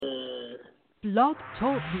Blog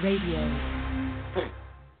Talk Radio.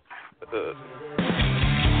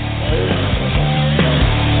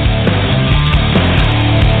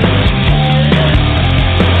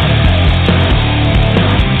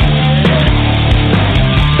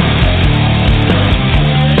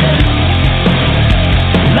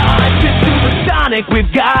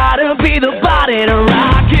 We've gotta be the body to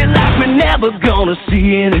rock it like we're never gonna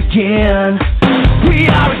see it again. We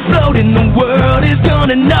are exploding, the world is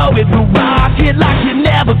gonna know it. We'll rock it like you're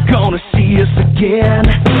never gonna see us again.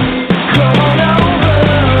 Come on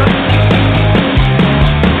over.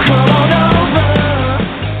 Come on over.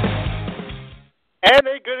 And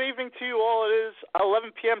a good evening to you all. It is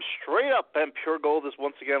 11 p.m. straight up, and Pure Gold is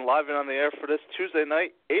once again live and on the air for this Tuesday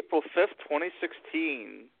night, April 5th,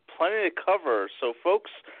 2016. Plenty to cover. So,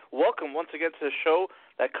 folks, welcome once again to the show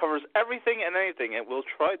that covers everything and anything, and we'll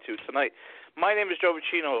try to tonight. My name is Joe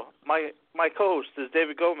Vicino. My co-host is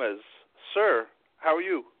David Gomez. Sir, how are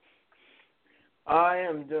you? I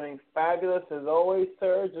am doing fabulous as always,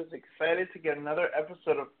 sir. Just excited to get another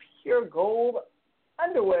episode of Pure Gold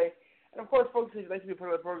underway. And, of course, folks, if you'd like to be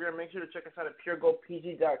part of the program, make sure to check us out at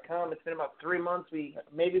puregoldpg.com. It's been about 3 months,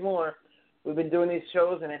 maybe more. We've been doing these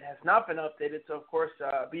shows, and it has not been updated, so, of course,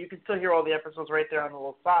 but you can still hear all the episodes right there on the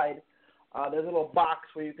little side. There's a little box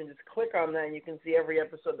where you can just click on that, and you can see every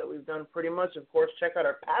episode that we've done pretty much. Of course, check out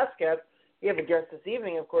our past guests. We have a guest this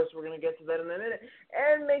evening. Of course, we're going to get to that in a minute.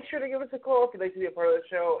 And make sure to give us a call if you'd like to be a part of the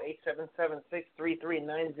show,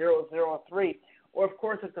 877-633-9003. Or, of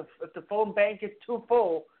course, if the phone bank is too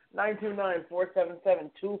full,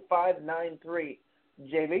 929-477-2593.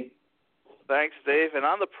 JV? Thanks, Dave. And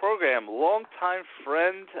on the program, longtime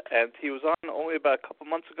friend, and he was on only about a couple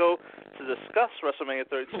months ago to discuss WrestleMania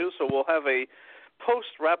 32, so we'll have a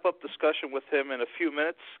post-wrap-up discussion with him in a few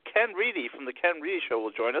minutes. Ken Reedy from The Ken Reedy Show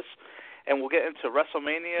will join us, and we'll get into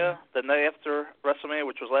WrestleMania, the night after WrestleMania,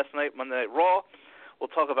 which was last night, Monday Night Raw.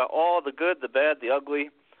 We'll talk about all the good, the bad, the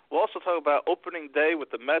ugly. We'll also talk about opening day with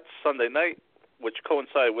the Mets Sunday night, which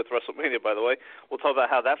coincided with WrestleMania, by the way. We'll talk about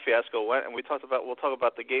how that fiasco went, and we'll talk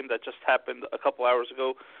about the game that just happened a couple hours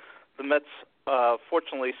ago. The Mets,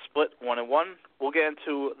 fortunately, split 1-1. We'll get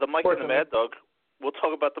into the Mike and the Mad Dog. We'll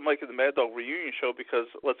talk about the Mike and the Mad Dog reunion show because,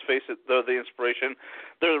 let's face it, they're the inspiration.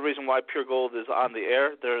 They're the reason why Pure Gold is on the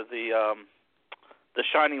air. They're the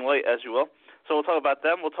shining light, as you will. So we'll talk about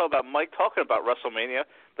them. We'll talk about Mike talking about WrestleMania.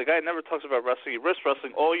 The guy never talks about wrestling. He risks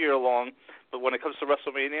wrestling all year long, but when it comes to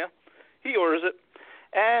WrestleMania, he orders it,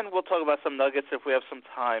 and we'll talk about some nuggets if we have some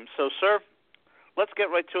time. So, sir, let's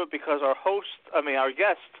get right to it because our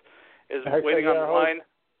guest is waiting on the line,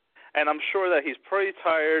 and I'm sure that he's pretty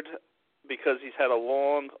tired because he's had a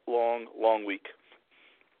long, long, long week.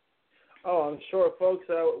 Oh, I'm sure, folks.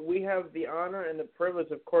 We have the honor and the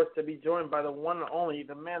privilege, of course, to be joined by the one and only,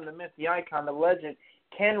 the man, the myth, the icon, the legend,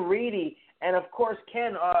 Ken Reedy. And, of course,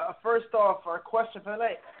 Ken, first off, our question for the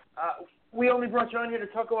night. We only brought you on here to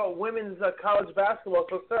talk about women's college basketball.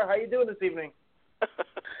 So, sir, how you doing this evening?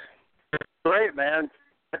 Great, man.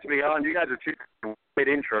 Nice to be on. You guys are too great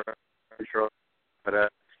intro. But,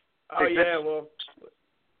 well,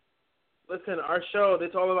 listen, our show,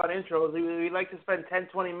 it's all about intros. We like to spend 10,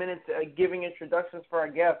 20 minutes giving introductions for our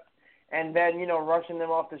guests and then, rushing them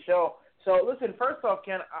off the show. So, listen, first off,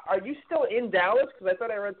 Ken, are you still in Dallas? Because I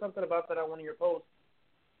thought I read something about that on one of your posts.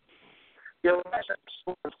 Yeah,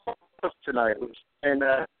 tonight, and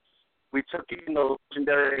we took in the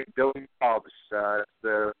legendary Billy Bob's,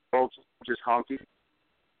 the world's largest honky.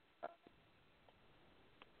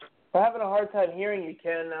 I'm having a hard time hearing you,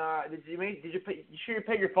 Ken. You sure you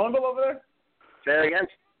paid your phone bill over there? Say that again.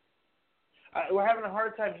 We're having a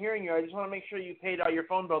hard time hearing you. I just want to make sure you paid your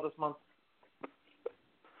phone bill this month.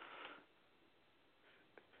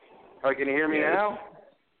 Oh, can you hear me now?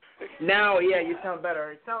 Now, yeah, you sound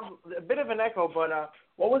better. It sounds a bit of an echo, but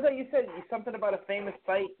what was that you said? Something about a famous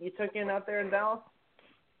site you took in out there in Dallas?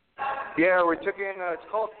 Yeah, we took in, it's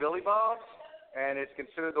called Billy Bob's, and it's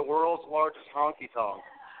considered the world's largest honky-tonk.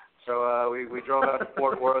 So we drove out to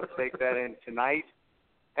Fort Worth to take that in tonight.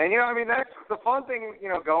 And, that's the fun thing,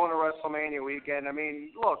 going to WrestleMania weekend.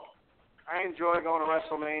 Look, I enjoy going to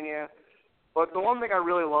WrestleMania. But the one thing I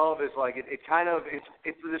really love is, it's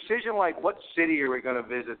a decision like what city are we going to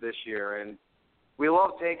visit this year. And we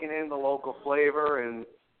love taking in the local flavor. And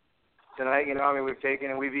tonight,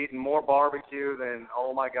 we've eaten more barbecue than,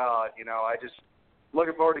 oh, my God. I just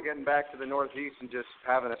looking forward to getting back to the Northeast and just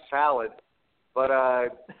having a salad. But,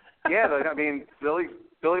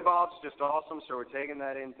 Billy Bob's just awesome. So we're taking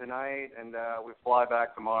that in tonight, and we fly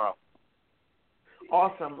back tomorrow.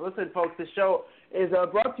 Awesome. Listen, folks, the show is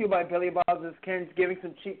brought to you by Billy Bob's. As Ken's giving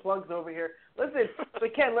some cheap plugs over here. Listen, so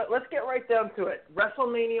Ken, let's get right down to it.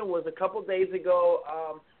 WrestleMania was a couple days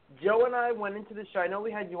ago. Joe and I went into the show. I know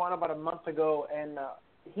we had you on about a month ago, and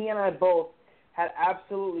he and I both had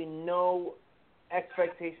absolutely no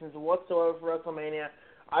expectations whatsoever for WrestleMania.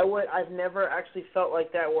 I've never actually felt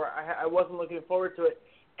like that where I wasn't looking forward to it.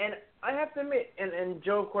 And I have to admit, and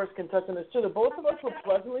Joe, of course, can touch on this too, that both of us were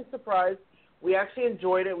pleasantly surprised. We actually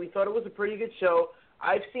enjoyed it. We thought it was a pretty good show.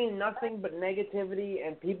 I've seen nothing but negativity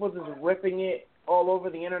and people just ripping it all over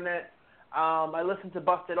the internet. I listened to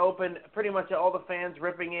Busted Open, pretty much all the fans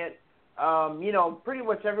ripping it. Pretty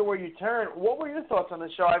much everywhere you turn. What were your thoughts on the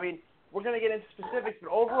show? I mean, we're going to get into specifics, but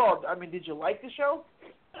overall, I mean, did you like the show?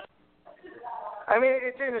 I mean,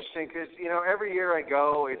 it's interesting because, every year I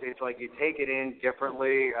go, it's like you take it in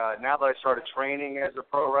differently. Now that I started training as a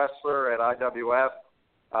pro wrestler at IWF,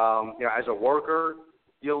 as a worker,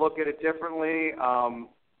 you look at it differently.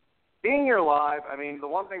 Being here live, I mean, the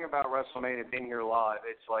one thing about WrestleMania being here live,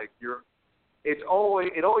 it's like it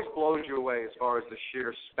always blows you away as far as the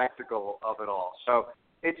sheer spectacle of it all. So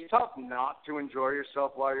it's tough not to enjoy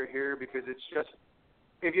yourself while you're here because it's just,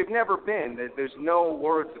 if you've never been, there's no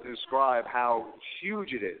word to describe how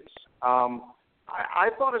huge it is. I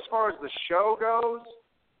thought as far as the show goes,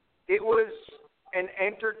 it was an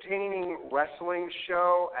entertaining wrestling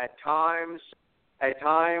show at times. At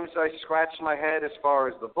times, I scratched my head as far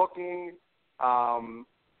as the booking.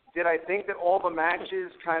 Did I think that all the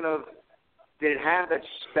matches did it have that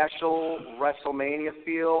special WrestleMania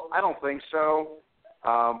feel? I don't think so.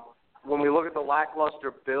 When we look at the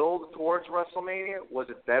lackluster build towards WrestleMania, was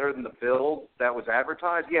it better than the build that was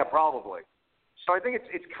advertised? Yeah, probably. So I think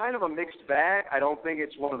it's kind of a mixed bag. I don't think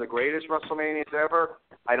it's one of the greatest WrestleManias ever.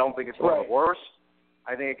 I don't think it's one of the worst.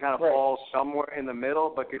 I think it kind of falls somewhere in the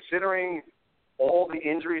middle. But considering all the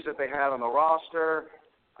injuries that they had on the roster,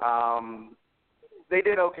 they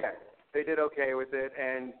did okay. They did okay with it.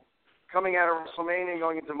 And coming out of WrestleMania and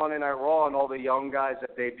going into Monday Night Raw and all the young guys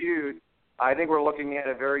that debuted, I think we're looking at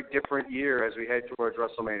a very different year as we head towards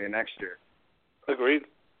WrestleMania next year. Agreed.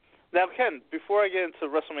 Now, Ken, before I get into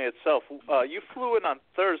WrestleMania itself, you flew in on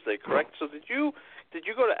Thursday, correct? So did you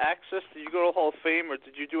go to Access? Did you go to Hall of Fame, or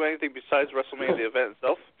did you do anything besides WrestleMania, the event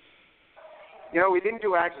itself? We didn't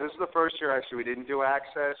do Access. This is the first year, actually, we didn't do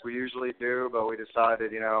Access. We usually do, but we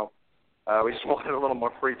decided, we just wanted a little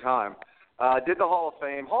more free time. Did the Hall of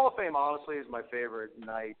Fame. Hall of Fame, honestly, is my favorite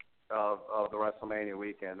night of the WrestleMania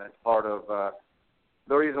weekend. That's part of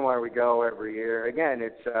the reason why we go every year. Again,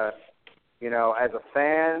 it's, as a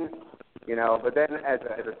fan, but then as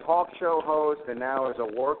a talk show host and now as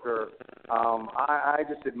a worker, I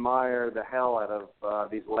just admire the hell out of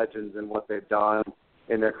these legends and what they've done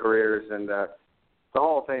in their careers. And the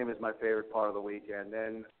Hall of Fame is my favorite part of the weekend.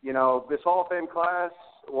 And, this Hall of Fame class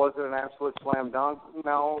wasn't an absolute slam dunk,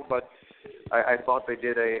 no, but I thought they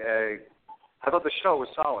did I thought the show was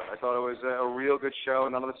solid. I thought it was a real good show.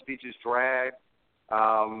 None of the speeches dragged. So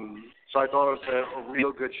I thought it was a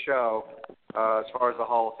real good show as far as the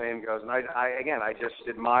Hall of Fame goes. And I just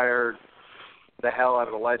admired the hell out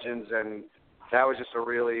of the legends, and that was just a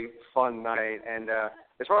really fun night. And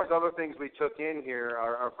as far as other things we took in here,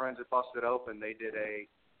 our friends at Busted Open, they did a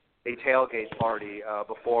tailgate party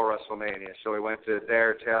before WrestleMania. So we went to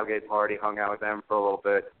their tailgate party, hung out with them for a little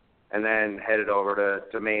bit, and then headed over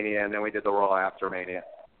to Mania, and then we did the Raw after Mania.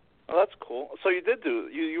 Oh, that's cool. So you did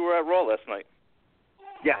you were at Raw last night?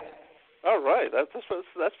 Yeah. All right,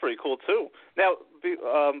 that's pretty cool too. Now,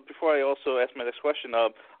 before I also ask my next question,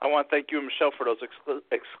 I want to thank you and Michelle for those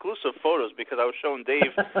exclusive photos because I was showing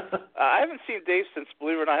Dave. I haven't seen Dave since,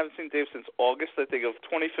 believe it or not, I haven't seen Dave since August, I think, of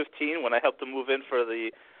 2015 when I helped him move in for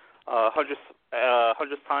the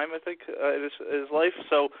 100th time, I think, in his life.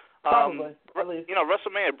 So. Probably.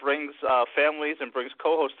 WrestleMania brings families and brings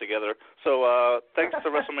co-hosts together. So thanks to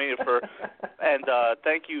WrestleMania and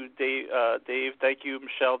thank you, Dave. Thank you,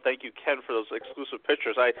 Michelle. Thank you, Ken, for those exclusive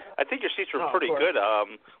pictures. I think your seats were pretty good,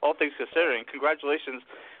 all things considering. Congratulations.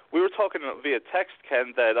 We were talking via text,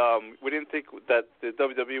 Ken, that we didn't think that the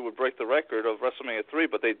WWE would break the record of WrestleMania 3,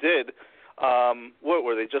 but they did. What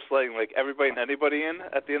were they just letting everybody and anybody in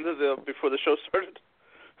at the end of before the show started?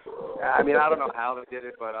 I mean, I don't know how they did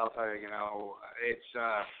it, but I'll tell you, it's,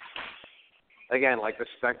 again, the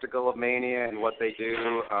spectacle of Mania and what they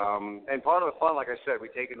do. And part of the fun, like I said, we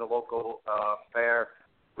take in the local fair.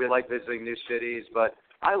 We like visiting new cities, but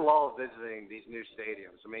I love visiting these new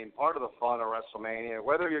stadiums. I mean, part of the fun of WrestleMania,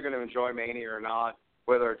 whether you're going to enjoy Mania or not,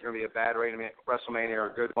 whether it's going to be a bad WrestleMania or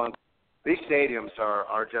a good one, these stadiums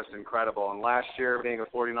are just incredible. And last year, being a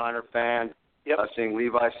 49er fan, seeing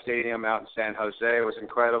Levi Stadium out in San Jose was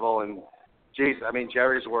incredible. And, geez, I mean,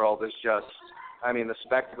 Jerry's World is just I mean, the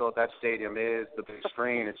spectacle at that stadium is the big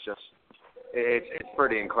screen. It's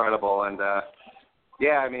pretty incredible. And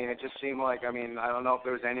yeah, I mean, it just seemed like, I mean, I don't know if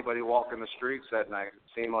there was anybody walking the streets that night. It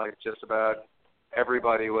seemed like just about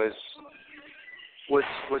everybody was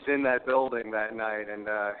in that building that night. And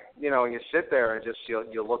you know, you sit there and just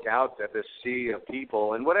you look out at this sea of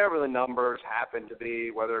people, and whatever the numbers happen to be,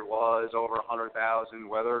 whether it was over 100,000,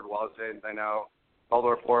 whether it wasn't, I know all the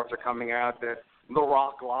reports are coming out that The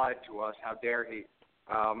Rock lied to us. How dare he?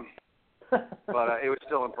 But it was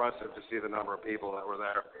still impressive to see the number of people that were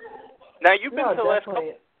there. Now you've been to the last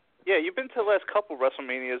definitely. you've been to the last couple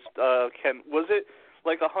WrestleManias. Ken, was it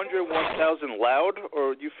like 101,000 loud,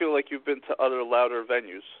 or do you feel like you've been to other louder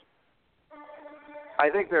venues? I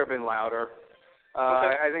think there have been louder.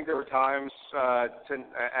 Okay. I think there were times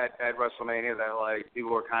at WrestleMania that like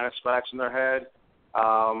people were kind of scratching their head.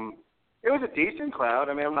 It was a decent crowd.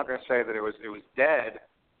 I mean, I'm not going to say that it was dead.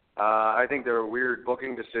 I think there were weird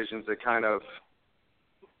booking decisions that kind of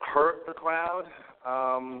hurt the crowd.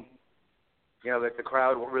 You know, that the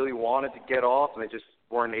crowd really wanted to get off and they just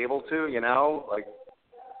weren't able to. You know, like,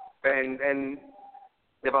 and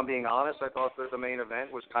if I'm being honest, I thought that the main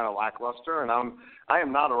event was kind of lackluster. And I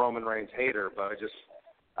am not a Roman Reigns hater, but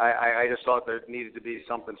I just thought there needed to be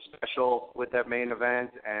something special with that main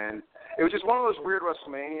event. And it was just one of those weird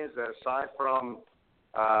WrestleManias that, aside from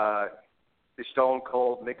the Stone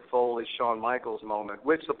Cold, Mick Foley, Shawn Michaels moment,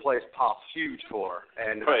 which the place popped huge for,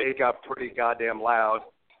 and right. It got pretty goddamn loud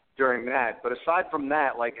during that. But aside from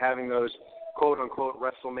that, like having those quote-unquote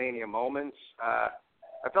WrestleMania moments,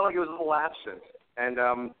 I felt like it was a little absent. And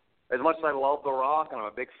as much as I love The Rock, and I'm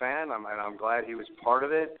a big fan, and I'm glad he was part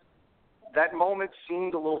of it, that moment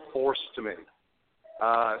seemed a little forced to me.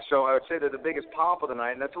 So I would say that the biggest pop of the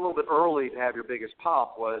night, and that's a little bit early to have your biggest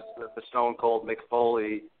pop, was the Stone Cold, Mick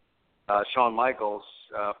Foley, Shawn Michaels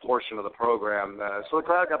portion of the program. So the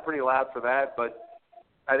crowd got pretty loud for that, but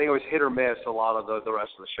I think it was hit or miss a lot of the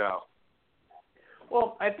rest of the show.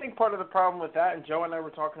 Well, I think part of the problem with that, and Joe and I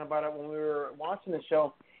were talking about it when we were watching the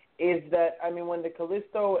show, is that, I mean, when the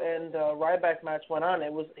Kalisto and Ryback match went on,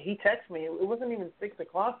 he texted me, it wasn't even 6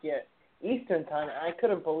 o'clock yet, Eastern time. I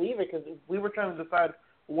couldn't believe it because we were trying to decide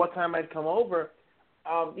what time I'd come over.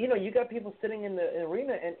 You know, you got people sitting in the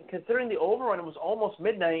arena, and considering the overrun, it was almost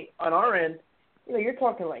midnight on our end. You know, you're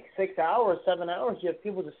talking like 6 hours, 7 hours. You have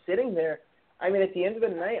people just sitting there. I mean, at the end of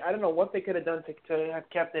the night, I don't know what they could have done to have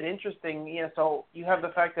kept it interesting. You know, so you have the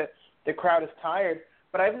fact that the crowd is tired.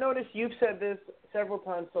 But I've noticed you've said this several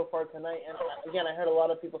times so far tonight, and again, I heard a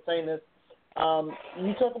lot of people saying this.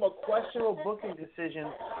 You talk about questionable booking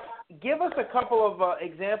decisions. Give us a couple of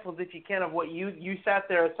examples, if you can, of what you sat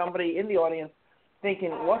there as somebody in the audience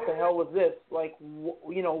thinking, what the hell was this? Like,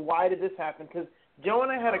 you know, why did this happen? Because Joe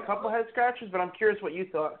and I had a couple head scratches, but I'm curious what you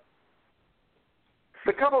thought.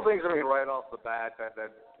 The couple of things, I mean, right off the bat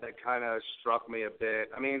that kind of struck me a bit.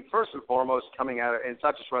 I mean, first and foremost, coming out of, and it's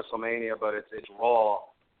not just WrestleMania, but it's Raw.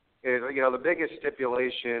 Is, you know, the biggest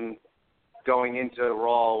stipulation going into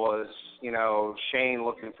Raw was, you know, Shane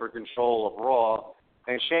looking for control of Raw,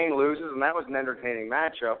 and Shane loses, and that was an entertaining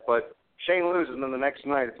matchup. But Shane loses, and then the next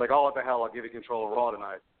night it's like, oh, what the hell? I'll give you control of Raw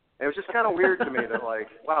tonight. And it was just kind of weird to me that, like,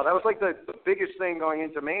 wow, that was like the biggest thing going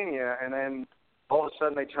into Mania, and then all of a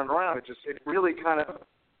sudden they turned around. It really kind of,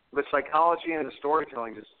 the psychology and the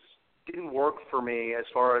storytelling just didn't work for me as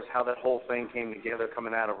far as how that whole thing came together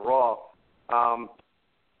coming out of Raw.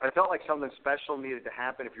 I felt like something special needed to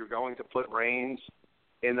happen if you're going to put Reigns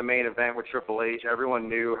in the main event with Triple H. Everyone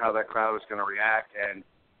knew how that crowd was going to react, and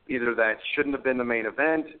either that shouldn't have been the main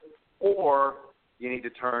event, or you need to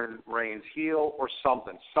turn Reigns heel, or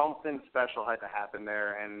something. Something special had to happen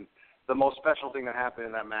there, and the most special thing that happened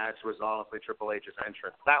in that match was honestly Triple H's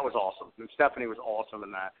entrance. That was awesome, and Stephanie was awesome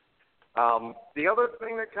in that. The other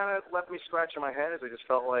thing that kind of left me scratching my head is I just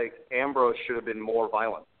felt like Ambrose should have been more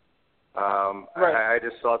violent. Right. I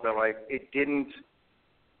just thought that, like, it didn't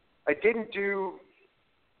do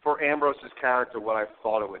for Ambrose's character what I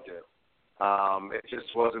thought it would do. It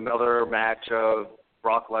just was another match of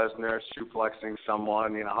Brock Lesnar suplexing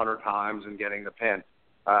someone 100 times and getting the pin.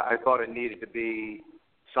 I thought it needed to be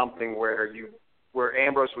something where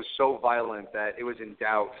Ambrose was so violent that it was in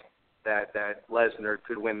doubt that Lesnar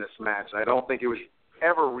could win this match. I don't think it was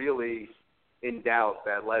ever really in doubt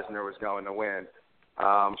that Lesnar was going to win.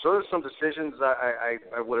 So there's some decisions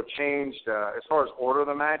I would have changed. As far as order of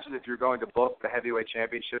the matches, if you're going to book the Heavyweight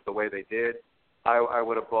Championship the way they did, I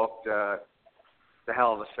would have booked the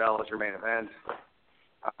Hell in a Cell as your main event.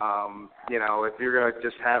 You know, if you're going to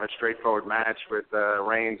just have a straightforward match with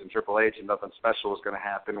Reigns and Triple H and nothing special was going to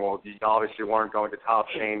happen, well, you obviously weren't going to top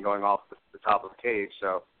Shane going off the top of the cage.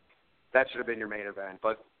 So that should have been your main event.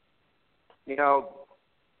 But, you know,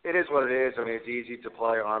 it is what it is. I mean, it's easy to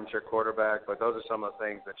play armchair quarterback, but those are some of the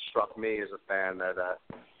things that struck me as a fan that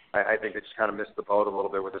I think they just kind of missed the boat a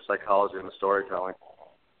little bit with the psychology and the storytelling.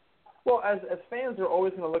 Well, as fans, we're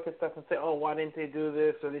always going to look at stuff and say, oh, why didn't they do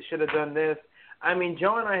this, or they should have done this. I mean,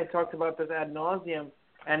 Joe and I had talked about this ad nauseum,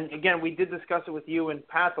 and, again, we did discuss it with you and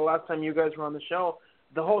Pat the last time you guys were on the show.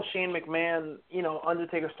 The whole Shane McMahon, you know,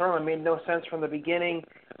 Undertaker storyline made no sense from the beginning.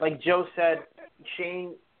 Like Joe said,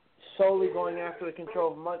 Shane solely going after the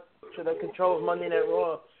control of Monday Night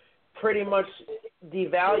Raw pretty much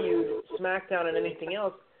devalued SmackDown and anything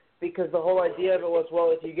else, because the whole idea of it was,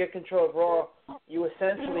 well, if you get control of Raw, you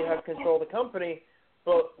essentially have control of the company.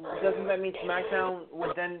 But doesn't that mean SmackDown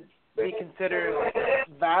would then be considered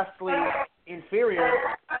vastly inferior?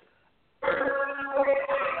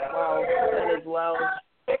 Wow, that is loud.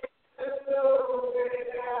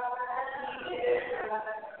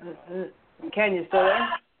 Ken, you still there?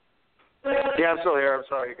 Yeah, I'm still here. I'm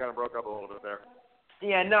sorry. You kind of broke up a little bit there.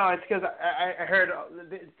 Yeah, no, it's because I heard,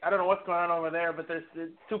 I don't know what's going on over there, but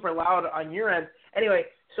it's super loud on your end. Anyway,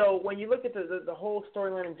 so when you look at the whole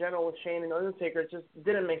storyline in general with Shane and Undertaker, it just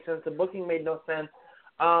didn't make sense. The booking made no sense.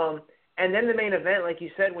 And then the main event, like you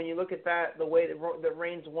said, when you look at that, the way that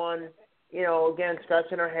Reigns won, you know, again,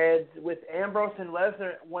 scratching our heads with Ambrose and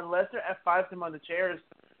Lesnar, when Lesnar F5'd him on the chairs,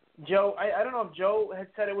 Joe, I don't know if Joe had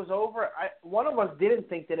said it was over. One of us didn't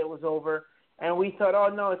think that it was over, and we thought,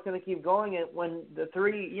 oh, no, it's going to keep going. And when the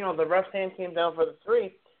three, you know, the ref's hand came down for the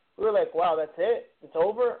three, we were like, wow, that's it? It's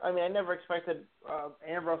over? I mean, I never expected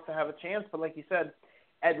Ambrose to have a chance, but like you said,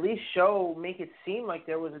 at least make it seem like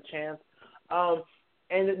there was a chance.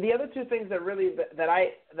 And the other two things that really that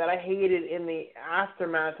I hated in the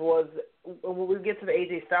aftermath was when we get to the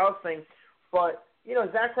AJ Styles thing, but you know,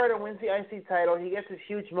 Zack Ryder wins the IC title. He gets this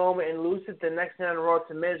huge moment and loses the next night on Raw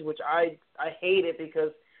to Miz, which I hate it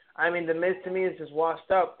because, I mean, the Miz to me is just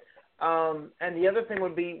washed up. And the other thing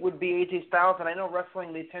would be AJ Styles, and I know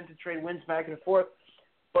wrestling, they tend to trade wins back and forth,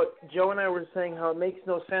 but Joe and I were saying how it makes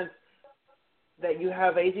no sense that you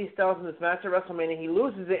have AJ Styles in this match at WrestleMania, he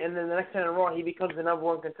loses it, and then the next night on Raw, he becomes the number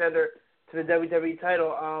one contender to the WWE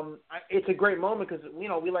title. It's a great moment because, you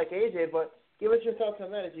know, we like AJ, but give us your thoughts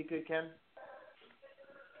on that if you could, Ken.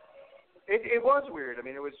 It was weird. I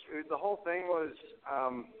mean, it was the whole thing was,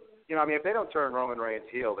 you know, I mean, if they don't turn Roman Reigns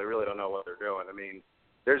heel, they really don't know what they're doing. I mean,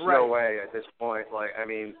 there's no way at this point. Like, I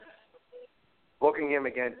mean, booking him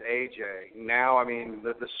against AJ now, I mean,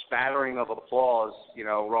 the spattering of applause, you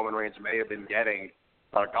know, Roman Reigns may have been getting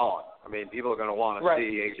are gone. I mean, people are going to want to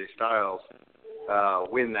see AJ Styles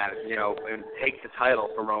win that, you know, and take the title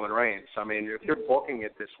from Roman Reigns. I mean, if you're booking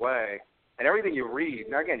it this way, and everything you read,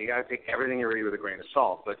 now again, you got to take everything you read with a grain of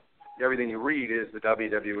salt, but everything you read is the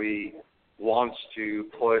WWE wants to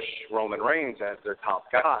push Roman Reigns as their top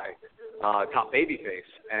guy, top babyface,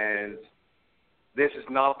 and this is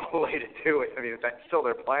not the way to do it. I mean, if that's still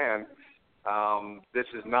their plan, this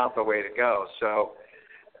is not the way to go. So,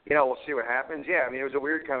 you know, we'll see what happens. Yeah, I mean, it was a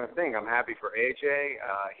weird kind of thing. I'm happy for AJ.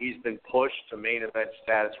 He's been pushed to main event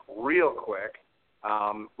status real quick,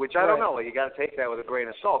 which I don't know. You got to take that with a grain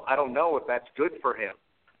of salt. I don't know if that's good for him.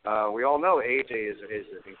 We all know AJ is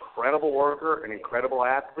an incredible worker, an incredible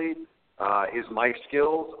athlete. His mic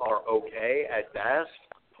skills are okay at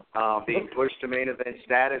best. Being pushed to main event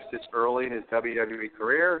status this early in his WWE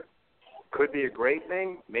career could be a great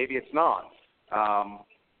thing. Maybe it's not.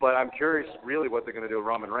 But I'm curious really what they're going to do with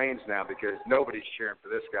Roman Reigns now because nobody's cheering for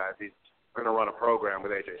this guy if he's going to run a program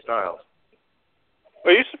with AJ Styles.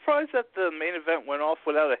 Are you surprised that the main event went off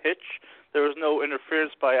without a hitch? There was no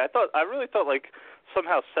interference by. I really thought like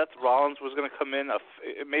somehow Seth Rollins was going to come in,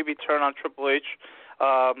 maybe turn on Triple H,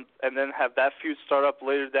 and then have that feud start up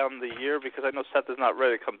later down the year because I know Seth is not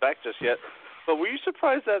ready to come back just yet. But were you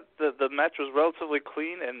surprised that the match was relatively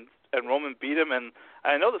clean and Roman beat him? And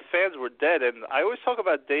I know the fans were dead. And I always talk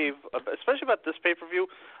about Dave, especially about this pay-per-view,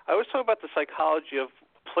 I always talk about the psychology of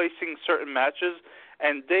placing certain matches.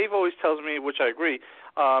 And Dave always tells me, which I agree,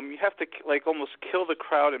 you have to like almost kill the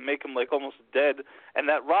crowd and make them like almost dead. And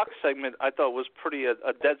that Rock segment I thought was pretty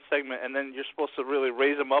a dead segment. And then you're supposed to really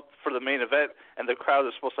raise them up for the main event, and the crowd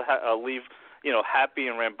is supposed to leave, you know, happy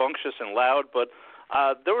and rambunctious and loud. But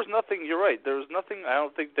there was nothing. You're right. There was nothing. I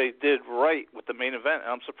don't think they did right with the main event. And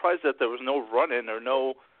I'm surprised that there was no run-in or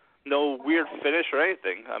no weird finish or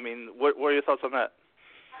anything. I mean, what are your thoughts on that?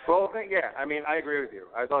 Well, yeah, I mean, I agree with you.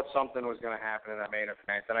 I thought something was going to happen in that main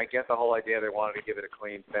event, and I get the whole idea they wanted to give it a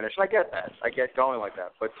clean finish. And I get that. I get going like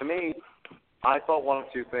that. But to me, I thought one of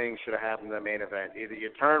two things should have happened in the main event. Either you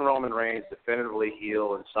turn Roman Reigns definitively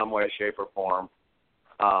heel in some way, shape, or form,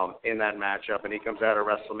 in that matchup, and he comes out of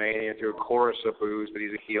WrestleMania through a chorus of boos, but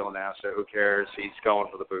he's a heel now, so who cares? He's going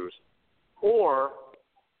for the boos. Or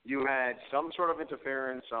you had some sort of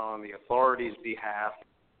interference on the authorities' behalf.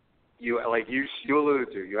 You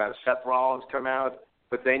alluded to, you have Seth Rollins come out,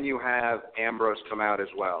 but then you have Ambrose come out as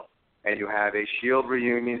well. And you have a Shield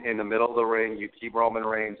reunion in the middle of the ring. You keep Roman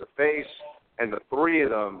Reigns a face, and the three of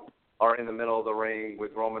them are in the middle of the ring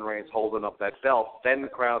with Roman Reigns holding up that belt. Then the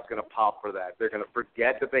crowd's going to pop for that. They're going to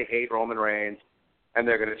forget that they hate Roman Reigns, and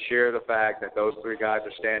they're going to cheer the fact that those three guys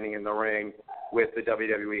are standing in the ring with the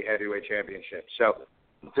WWE Heavyweight Championship. So,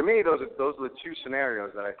 to me, those are the two scenarios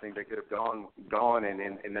that I think they could have gone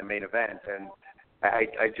in the main event, and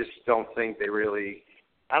I just don't think they really.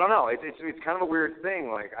 I don't know. It's kind of a weird thing.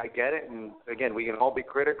 Like, I get it, and again, we can all be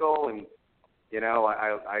critical, and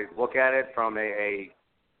I look at it from a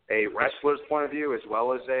wrestler's point of view as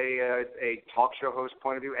well as a talk show host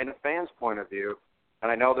point of view and a fan's point of view.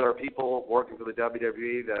 And I know there are people working for the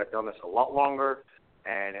WWE that have done this a lot longer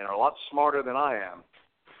and are a lot smarter than I am.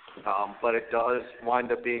 But it does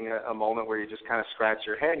wind up being a moment where you just kind of scratch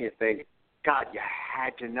your head and you think, God, you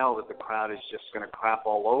had to know that the crowd is just going to crap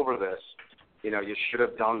all over this. You should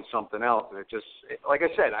have done something else. And like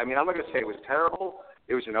I said, I mean, I'm not going to say it was terrible.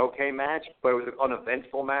 It was an okay match, but it was an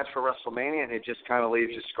uneventful match for WrestleMania, and it just kind of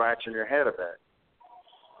leaves you scratching your head a bit.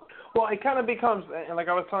 Well, it kind of becomes, and like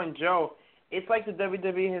I was telling Joe, it's like the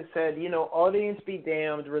WWE has said, audience be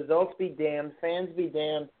damned, results be damned, fans be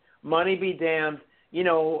damned, money be damned,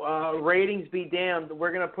 ratings be damned.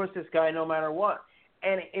 We're going to push this guy no matter what.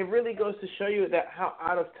 And it really goes to show you that how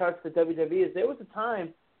out of touch the WWE is. There was a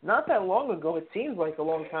time, not that long ago, it seems like a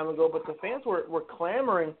long time ago, but the fans were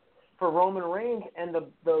clamoring for Roman Reigns, and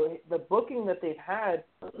the booking that they've had,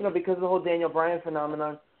 because of the whole Daniel Bryan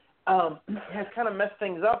phenomenon, has kind of messed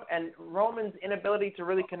things up. And Roman's inability to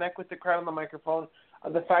really connect with the crowd on the microphone,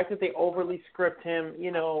 the fact that they overly script him,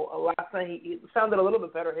 last night he sounded a little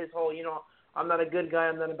bit better. His whole, I'm not a good guy,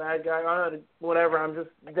 I'm not a bad guy, I'm not whatever, I'm just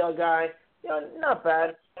the guy. Not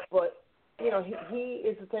bad, but he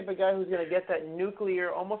is the type of guy who's going to get that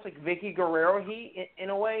nuclear, almost like Vicky Guerrero heat in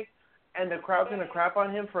a way, and the crowd's going to crap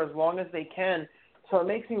on him for as long as they can. So it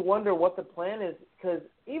makes me wonder what the plan is, because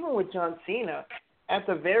even with John Cena, at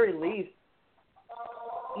the very least,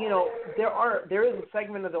 there is a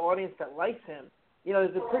segment of the audience that likes him.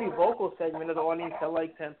 There's a pretty vocal segment of the audience that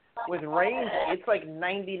likes him. With Reigns, it's like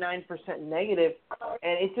 99% negative,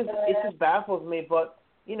 and it just baffles me. But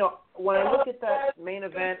when I look at that main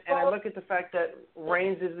event and I look at the fact that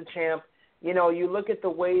Reigns is the champ, you look at the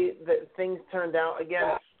way that things turned out,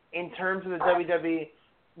 again, in terms of the WWE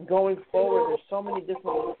going forward, there's so many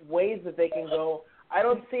different ways that they can go. I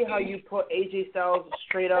don't see how you put AJ Styles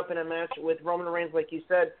straight up in a match with Roman Reigns, like you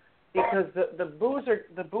said, because the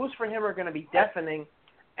boos for him are going to be deafening,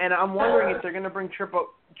 and I'm wondering if they're going to bring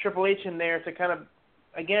Triple H in there to kind of,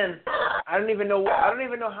 again, I don't even know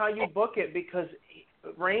how you book it, because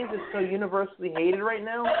Reigns is so universally hated right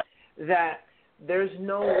now that there's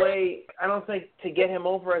no way, I don't think, to get him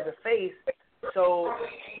over as a face. So,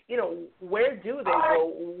 where do they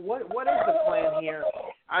go? What is the plan here?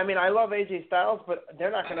 I mean, I love AJ Styles, but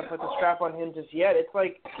they're not going to put the strap on him just yet. It's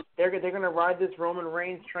like they're going to ride this Roman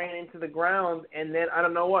Reigns train into the ground, and then I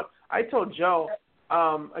don't know what. I told Joe,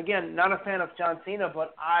 again, not a fan of John Cena,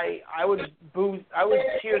 but I would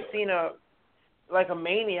cheer Cena like a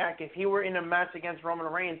maniac if he were in a match against Roman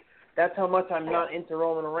Reigns. That's how much I'm not into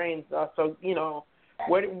Roman Reigns.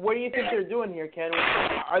 What do you think they're doing here, Ken?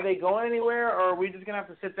 Are they going anywhere, or are we just going to have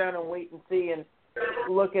to sit down and wait and see and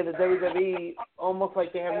look at the WWE almost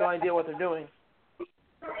like they have no idea what they're doing?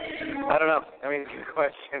 I don't know. I mean, good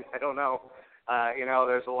question. I don't know.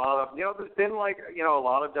 There's a lot of, there's been a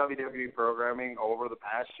lot of WWE programming over the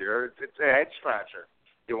past year. It's a head scratcher.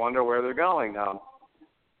 You wonder where they're going.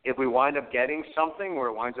 If we wind up getting something where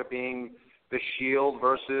it winds up being the Shield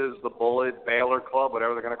versus the Bullet, Baylor Club,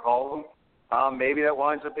 whatever they're going to call them, maybe that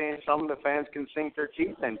winds up being something the fans can sink their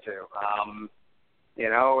teeth into.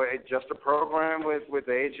 It's just a program with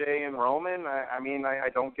AJ and Roman. I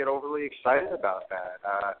don't get overly excited about that.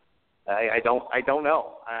 I don't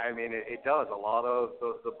know. I mean, it does. A lot of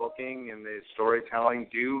the booking and the storytelling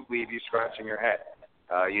do leave you scratching your head.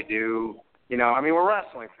 You do. We're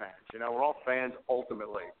wrestling fans. We're all fans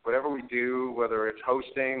ultimately. Whatever we do, whether it's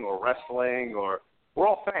hosting or wrestling, we're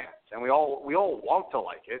all fans, and we all want to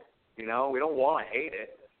like it. We don't want to hate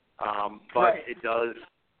it, but it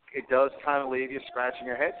does kind of leave you scratching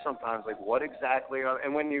your head sometimes, like what exactly are,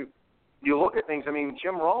 and when you look at things,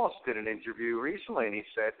 Jim Ross did an interview recently, and he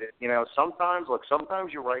said that,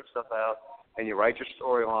 sometimes you write stuff out, and you write your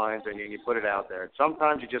storylines, and you put it out there, and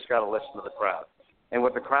sometimes you just got to listen to the crowd. And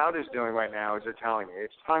what the crowd is doing right now is they're telling me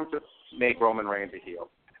it's time to make Roman Reigns a heel.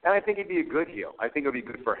 And I think he'd be a good heel. I think it would be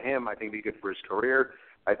good for him. I think it'd be good for his career.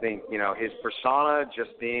 I think, his persona,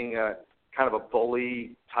 just being a kind of a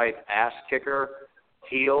bully type ass kicker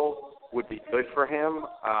heel, would be good for him.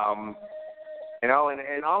 And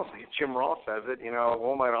honestly, Jim Ross says it,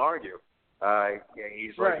 one might argue.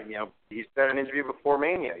 He's right. Like, he said in an interview before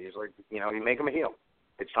Mania, he's like, you make him a heel.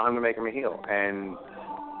 It's time to make him a heel. And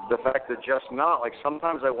the fact that just not, like,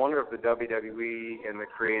 sometimes I wonder if the WWE and the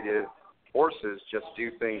creative forces just do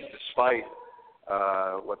things despite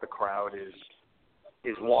what the crowd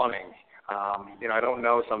is wanting. I don't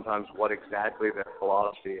know sometimes what exactly their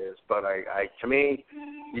philosophy is, but to me,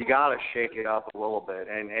 you got to shake it up a little bit.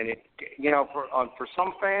 And it, for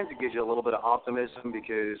some fans, it gives you a little bit of optimism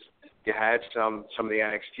because you had some of the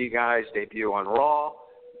NXT guys debut on Raw,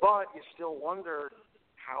 but you still wonder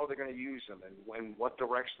how they're going to use them and what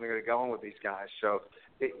direction they're going to go in with these guys. So,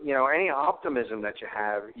 any optimism that you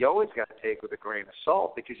have, you always got to take with a grain of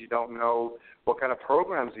salt because you don't know what kind of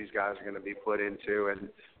programs these guys are going to be put into. And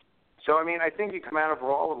so, I think you come out of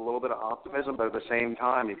Raw with a little bit of optimism, but at the same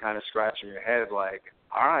time, you kind of scratching your head like,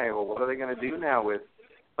 all right, well, what are they going to do now with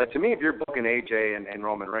 – like, to me, if you're booking AJ and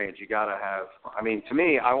Roman Reigns, you got to have – to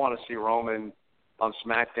me, I want to see Roman on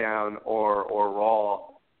SmackDown or Raw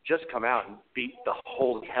just come out and beat the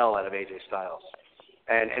holy hell out of AJ Styles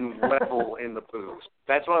and revel in the booze.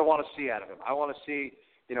 That's what I want to see out of him. I want to see,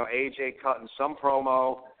 AJ cutting some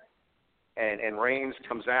promo – and Reigns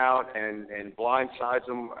comes out and blindsides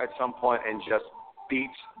him at some point and just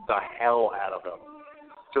beats the hell out of him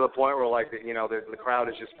to the point where, like, the crowd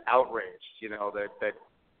is just outraged, that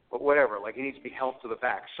whatever, like, he needs to be helped to the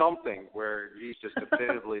back, something where he's just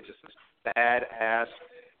definitively just this badass,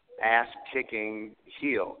 ass-kicking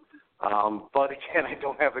heel. But, again, I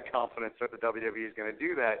don't have the confidence that the WWE is going to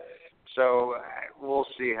do that. So we'll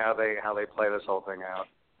see how they play this whole thing out.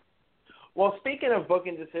 Well, speaking of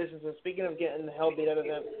booking decisions and speaking of getting the hell beat out of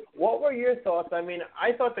them, what were your thoughts?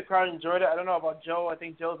 I thought the crowd enjoyed it. I don't know about Joe. I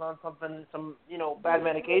think Joe's on some bad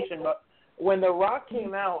medication. But when The Rock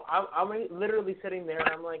came out, I'm literally sitting there and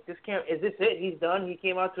I'm like, is this it? He's done. He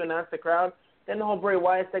came out to announce the crowd. Then the whole Bray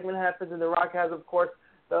Wyatt segment happens, and The Rock has, of course,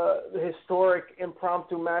 the historic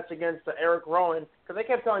impromptu match against Eric Rowan. Because I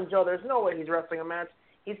kept telling Joe, there's no way he's wrestling a match.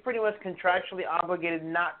 He's pretty much contractually obligated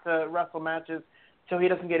not to wrestle matches so he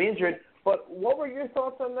doesn't get injured. But what were your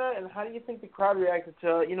thoughts on that, and how do you think the crowd reacted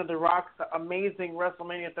to, The Rock's amazing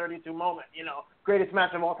WrestleMania 32 moment, greatest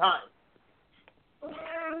match of all time?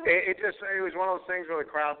 It was one of those things where the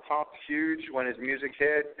crowd popped huge when his music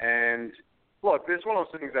hit, and look, this is one of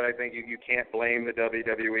those things that I think you can't blame the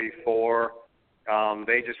WWE for.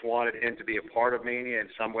 They just wanted him to be a part of Mania in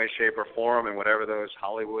some way, shape, or form, and whatever those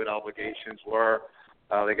Hollywood obligations were,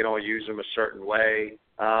 they can only use them a certain way.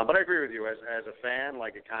 But I agree with you. As a fan,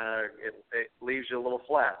 like, it leaves you a little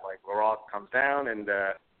flat. Like, The Rock comes down and,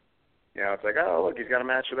 it's like, oh, look, he's got a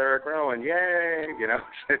match with Eric Rowan. Yay!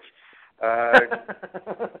 It's, I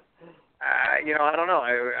don't know.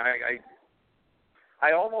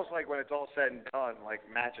 I almost, like, when it's all said and done, like,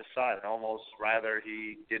 match aside, I'd almost rather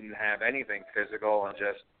he didn't have anything physical and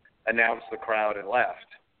just announced the crowd and left.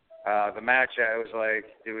 The match, I was like,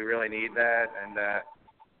 do we really need that? And,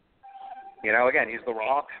 again, he's The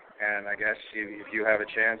Rock, and I guess if you have a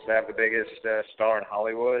chance to have the biggest star in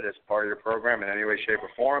Hollywood as part of your program in any way, shape, or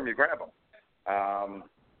form, you grab him.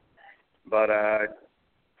 But I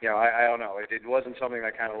don't know. It wasn't something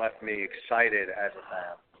that kind of left me excited as a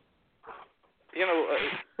fan.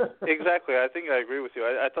 Exactly. I think I agree with you.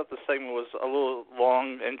 I thought the segment was a little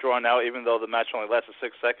long and drawn out, even though the match only lasted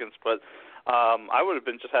 6 seconds. But I would have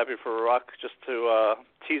been just happy for Rock just to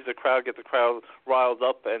tease the crowd, get the crowd riled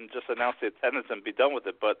up, and just announce the attendance and be done with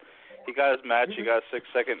it. But he got his match. He got a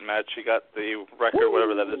 6-second match. He got the record,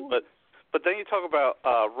 whatever that is. But then you talk about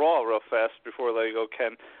Raw real fast before I let you go,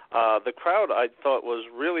 Ken. The crowd, I thought, was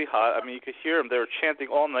really hot. You could hear them. They were chanting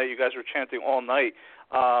all night. You guys were chanting all night.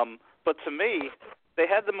 But to me, they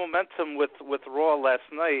had the momentum with Raw last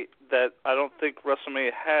night that I don't think WrestleMania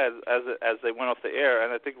had as they went off the air. And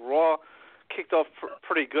I think Raw kicked off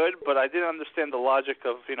pretty good, but I didn't understand the logic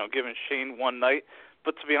of giving Shane one night.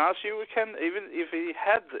 But to be honest with you, Ken, even if he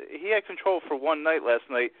had control for one night last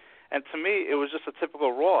night, and to me it was just a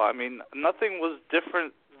typical Raw. Nothing was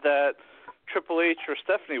different that Triple H or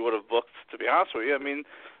Stephanie would have booked. To be honest with you,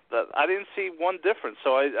 I didn't see one difference.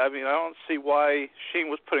 So I don't see why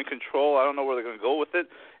Shane was put in control. I don't know where they're going to go with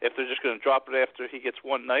it. If they're just going to drop it after he gets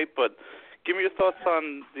one night, but. Give me your thoughts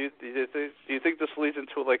on, do you think this leads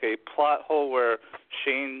into like a plot hole where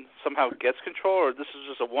Shane somehow gets control, or this is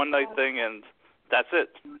just a one-night thing and that's it?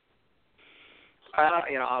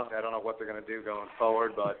 Honestly, I don't know what they're going to do going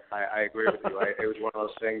forward, but I agree with you. It was one of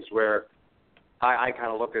those things where I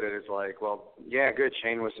kind of looked at it as like, well, yeah, good.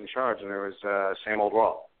 Shane was in charge, and there was same old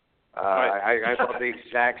Raw. I thought the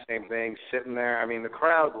exact same thing sitting there. I mean, the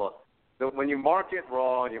crowd, when you market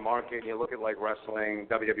Raw and you look at like wrestling,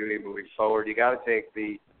 WWE moving forward, you got to take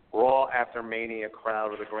the Raw after Mania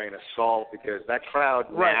crowd with a grain of salt, because that crowd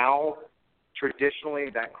now, traditionally,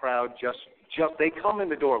 that crowd just they come in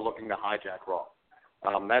the door looking to hijack Raw.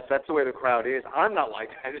 That's the way the crowd is. I'm not like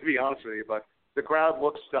that, to be honest with you, but the crowd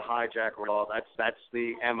looks to hijack Raw. That's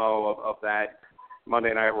the MO of that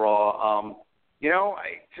Monday Night Raw.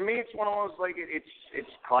 To me, it's one of those, like, it's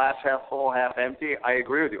glass half full, half empty. I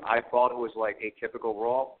agree with you. I thought it was like a typical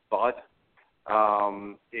Raw, but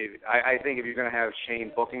I think if you're going to have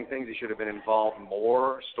Shane booking things, he should have been involved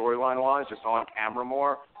more storyline-wise, just on camera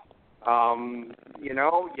more.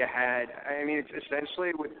 You had, it's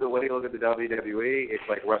essentially, with the way you look at the WWE, it's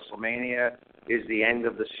like WrestleMania is the end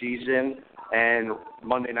of the season, and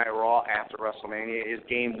Monday Night Raw after WrestleMania is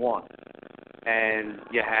game one. And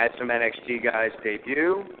you had some NXT guys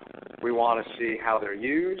debut. We want to see how they're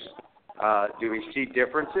used. Do we see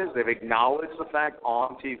differences? They've acknowledged the fact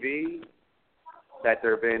on TV that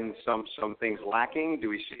there have been some things lacking. Do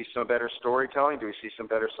we see some better storytelling? Do we see some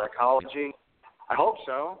better psychology? I hope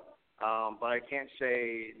so. But I can't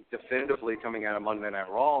say definitively coming out of Monday Night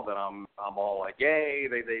Raw that I'm all like, yay,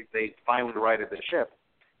 they finally righted the ship.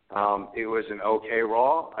 It was an okay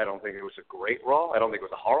Raw. I don't think it was a great Raw. I don't think it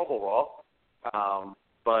was a horrible Raw.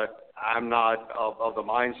 But I'm not of the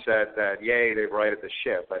mindset that, yay, they've righted the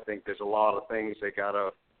ship. I think there's a lot of things they got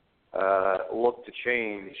to look to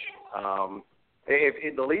change.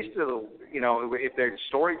 If the least of the, if their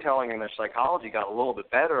storytelling and their psychology got a little bit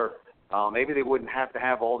better, maybe they wouldn't have to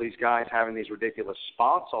have all these guys having these ridiculous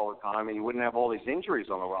spots all the time, and you wouldn't have all these injuries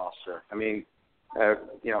on the roster.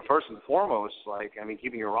 First and foremost,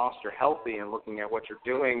 keeping your roster healthy and looking at what you're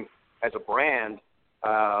doing as a brand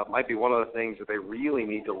might be one of the things that they really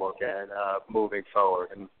need to look at moving forward.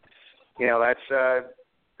 And, that's,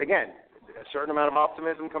 again, a certain amount of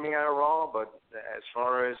optimism coming out of Raw, but as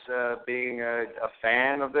far as being a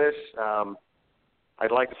fan of this,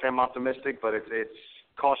 I'd like to say I'm optimistic, but it's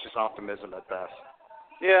cautious optimism at best.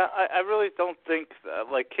 Yeah, I really don't think,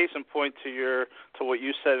 case in point to what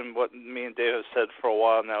you said and what me and Dave have said for a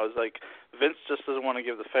while now, is like Vince just doesn't want to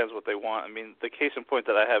give the fans what they want. The case in point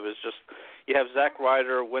that I have is just you have Zack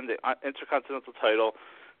Ryder win the Intercontinental title,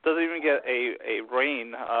 doesn't even get a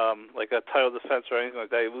reign, like a title defense or anything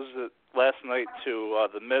like that. He loses it last night to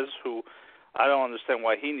The Miz, who I don't understand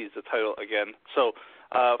why he needs the title again. So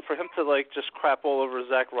for him to just crap all over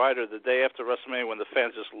Zack Ryder the day after WrestleMania when the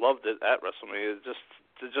fans just loved it at WrestleMania, it just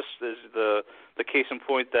is the case in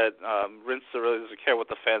point that Vince really doesn't care what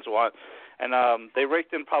the fans want. And they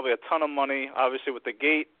raked in probably a ton of money, obviously with the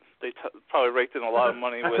gate. They probably raked in a lot of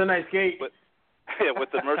money. That's a nice gate. With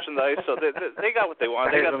the merchandise, so they got what they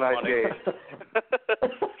want. They got the money.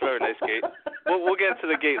 Very nice gate. We'll get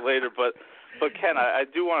into the gate later, but Ken, I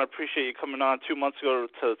do want to appreciate you coming on 2 months ago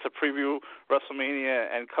to preview WrestleMania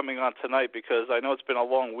and coming on tonight, because I know it's been a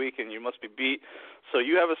long week and you must be beat. So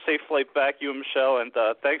you have a safe flight back, you and Michelle, and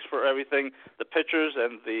thanks for everything, the pictures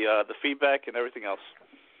and the feedback and everything else.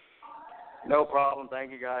 No problem.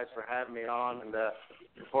 Thank you guys for having me on. And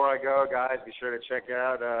before I go, guys, be sure to check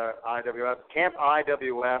out IWF.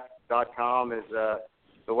 CampIWF.com is the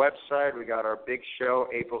website. We got our big show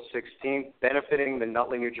April 16th, benefiting the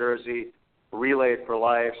Nutley, New Jersey Relay for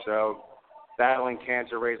Life. So battling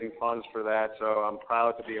cancer, raising funds for that. So I'm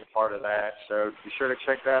proud to be a part of that. So be sure to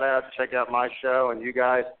check that out. Check out my show. And you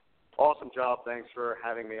guys, awesome job. Thanks for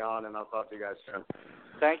having me on, and I'll talk to you guys soon.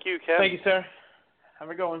 Thank you, Ken. Thank you, sir. Have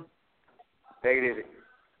a good one. Take it easy.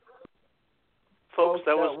 Folks,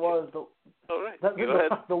 that was the, all right. Go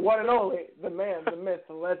ahead. The one and only, the man, the myth,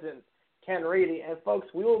 the legend, Ken Reedy. And,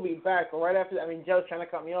 folks, we will be back right after that. Joe's trying to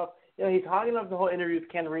cut me off. He's hogging up the whole interview with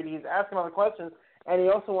Ken Reedy. He's asking all the questions, and he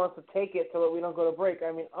also wants to take it so that we don't go to break.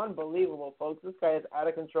 Unbelievable, folks. This guy is out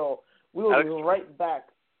of control. We will be right back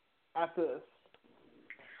after this.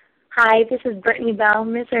 Hi, this is Brittany Bell,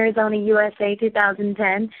 Miss Arizona USA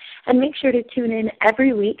 2010, and make sure to tune in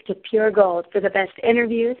every week to Pure Gold for the best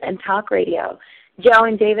interviews and talk radio. Joe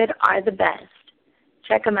and David are the best.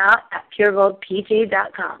 Check them out at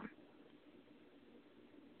puregoldpg.com.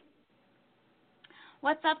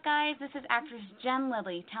 What's up, guys? This is actress Jen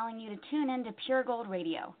Lilly telling you to tune in to Pure Gold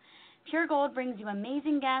Radio. Pure Gold brings you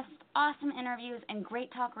amazing guests, awesome interviews, and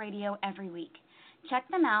great talk radio every week. Check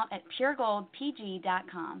them out at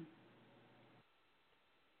puregoldpg.com.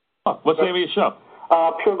 What's the name of your show?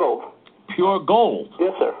 Pure Gold. Pure Gold.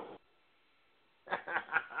 Yes, sir.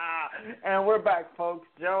 And we're back, folks.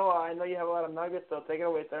 Joe, I know you have a lot of nuggets, so take it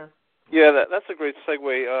away, sir. Yeah, that's a great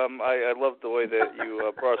segue. I love the way that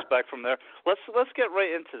you brought us back from there. Let's get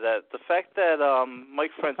right into that. The fact that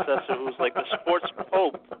Mike Francesa, who's like the sports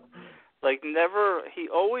pope, he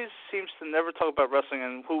always seems to never talk about wrestling,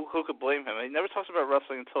 and who could blame him? He never talks about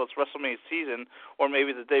wrestling until it's WrestleMania season, or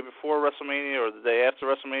maybe the day before WrestleMania, or the day after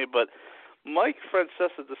WrestleMania. But Mike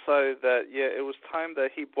Francesa decided that it was time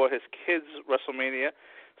that he bought his kids WrestleMania.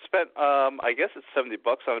 Spent I guess it's $70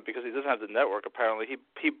 on it because he doesn't have the network apparently.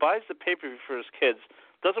 He buys the pay-per-view for his kids.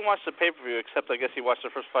 Doesn't watch the pay-per-view except I guess he watched the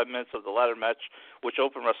first 5 minutes of the ladder match, which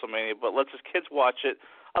opened WrestleMania, but lets his kids watch it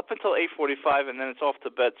up until 8:45, and then it's off to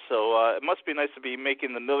bed. So it must be nice to be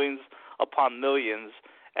making the millions upon millions,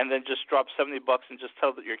 and then just drop $70 and just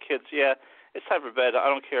tell your kids, it's time for bed. I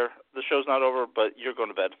don't care. The show's not over, but you're going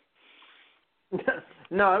to bed.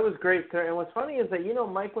 No, it was great, sir. And what's funny is that,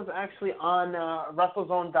 Mike was actually on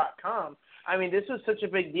WrestleZone.com. I mean, this was such a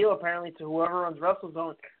big deal, apparently, to whoever runs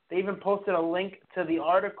WrestleZone. They even posted a link to the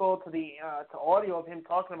article, to audio of him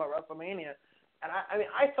talking about WrestleMania. And,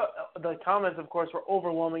 I thought the comments, of course, were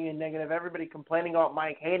overwhelmingly negative. Everybody complaining about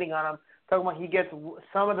Mike, hating on him, talking about he gets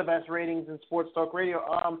some of the best ratings in sports talk radio.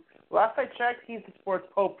 Last I checked, he's the sports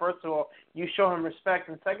pope, first of all. You show him respect.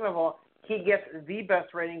 And second of all, he gets the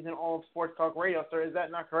best ratings in all of sports talk radio, sir. Is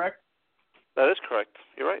that not correct? That is correct.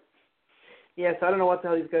 You're right. Yes, I don't know what the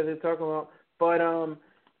hell these guys are talking about. But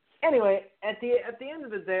anyway, at the end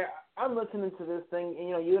of the day, I'm listening to this thing.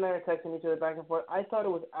 And, you and I are texting each other back and forth. I thought it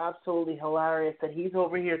was absolutely hilarious that he's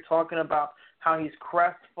over here talking about how he's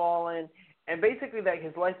crestfallen and basically that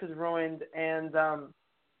his life is ruined and,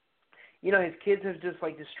 his kids have just,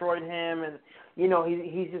 destroyed him and,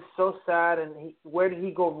 he's just so sad and where did he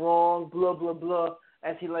go wrong, blah, blah, blah,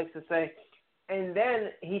 as he likes to say. And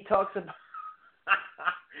then he talks about,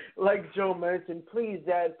 like Joe mentioned, please,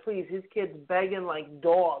 Dad, please, his kids begging like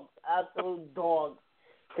dogs, absolute dogs,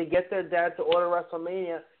 to get their dad to order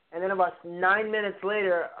WrestleMania. And then about 9 minutes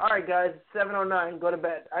later, all right, guys, 7:09, go to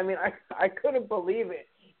bed. I mean, I couldn't believe it.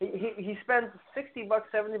 He spends $60,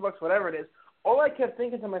 $70, whatever it is. All I kept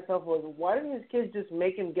thinking to myself was, why didn't his kids just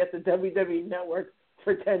make him get the WWE Network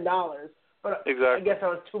for $10? But exactly. I guess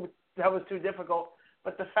that was too difficult.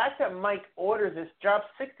 But the fact that Mike orders this, drops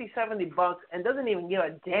 $60, $70, and doesn't even give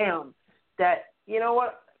a damn that, you know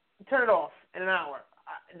what, turn it off in an hour.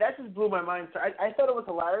 That just blew my mind, sir. I thought it was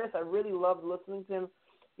hilarious. I really loved listening to him,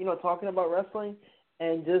 talking about wrestling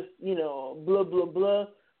and just, blah, blah, blah.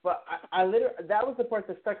 But I literally, that was the part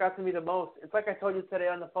that stuck out to me the most. It's like I told you today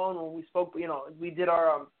on the phone when we spoke, we did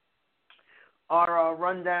our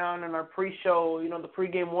rundown and our pre-show, the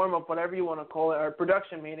pre-game warm-up, whatever you want to call it, our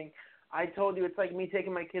production meeting. I told you it's like me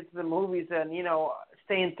taking my kids to the movies and,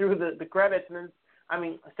 staying through the credits and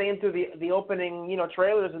then, staying through the opening,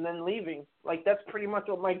 trailers and then leaving. Like, that's pretty much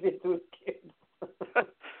what Mike did to his kids.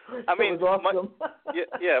 It was awesome.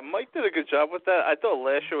 Mike did a good job with that. I thought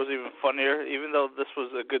last year was even funnier, even though this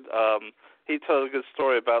was a good he told a good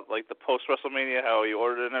story about like the post WrestleMania, how he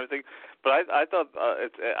ordered it and everything. But I thought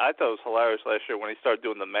it was hilarious last year when he started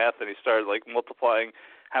doing the math and he started like multiplying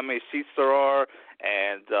how many seats there are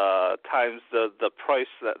and times the price,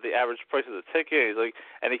 the average price of the ticket. He's like,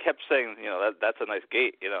 and he kept saying, that's a nice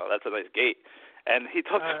gate, that's a nice gate. And he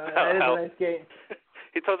talks about how a nice gate.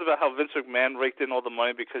 He talks about how Vince McMahon raked in all the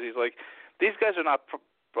money because he's like, these guys are not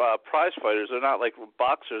prize fighters. They're not like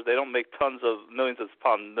boxers. They don't make tons of millions of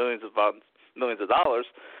dollars.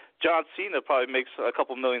 John Cena probably makes a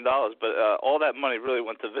couple $1 million, but all that money really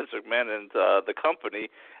went to Vince McMahon and the company.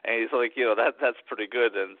 And he's like, that's pretty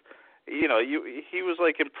good. And he was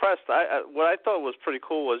like impressed. What I thought was pretty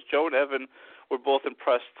cool was Joe and Evan were both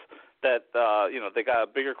impressed that they got a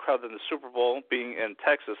bigger crowd than the Super Bowl. Being in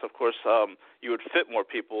Texas, of course, you would fit more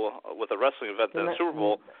people with a wrestling event than the Super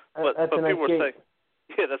Bowl. But people were saying,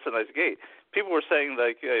 that's a nice gate. People were saying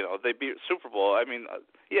like, they beat Super Bowl. I mean,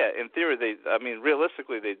 in theory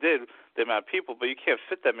realistically they did the amount of people, but you can't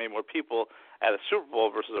fit that many more people at a Super Bowl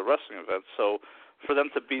versus a wrestling event. So for them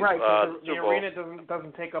to beat the arena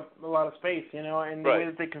doesn't take up a lot of space, and the way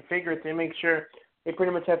that they configure it, they make sure they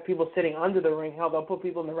pretty much have people sitting under the ring. Hell, they'll put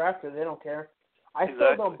people in the rafters. They don't care. I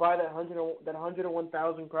still don't buy that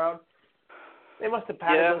 101,000 crowd. They must have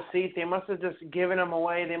padded those seats. They must have just given them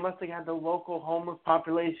away. They must have had the local homeless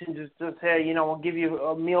population just hey, we'll give you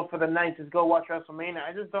a meal for the night. Just go watch WrestleMania.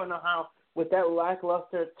 I just don't know how, with that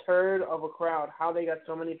lackluster turd of a crowd, how they got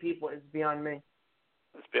so many people. It's beyond me.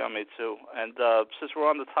 It's beyond me too. And since we're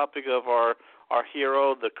on the topic of our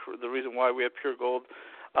hero, the reason why we have Pure Gold.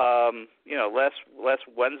 Last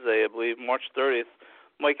Wednesday, I believe, March 30th,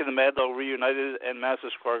 Mike and the Mad Dog reunited in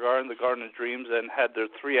Madison Square Garden, the Garden of Dreams, and had their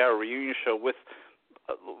 3-hour reunion show with.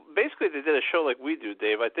 Basically, they did a show like we do,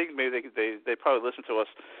 Dave. I think maybe they probably listened to us.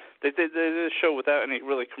 They did a show without any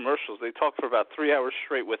really commercials. They talked for about 3 hours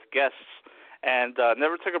straight with guests, and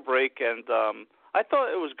never took a break. And I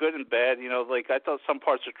thought it was good and bad. Like I thought some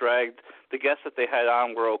parts were dragged. The guests that they had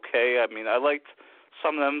on were okay. I mean, I liked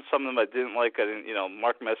some of them I didn't like. I didn't,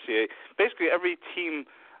 Mark Messier. Basically, every team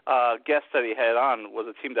guest that he had on was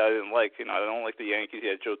a team that I didn't like. I don't like the Yankees. He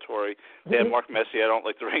had Joe Torre. They had Mark Messier. I don't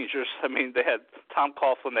like the Rangers. I mean, they had Tom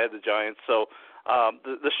Coughlin. They had the Giants. So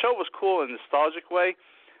the show was cool in a nostalgic way.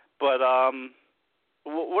 But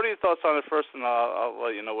what are your thoughts on it first, and I'll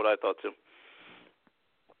let you know what I thought too.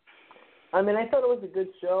 I mean, I thought it was a good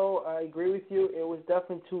show. I agree with you. It was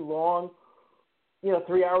definitely too long.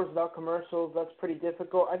 3 hours without commercials, that's pretty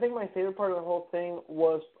difficult. I think my favorite part of the whole thing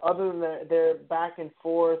was, other than their back and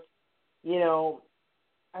forth,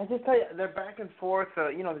 I just tell you, their back and forth,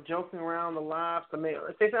 the joking around, the laughs,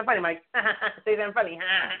 say something funny, Mike. Say something funny.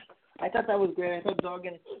 I thought that was great. I thought Dog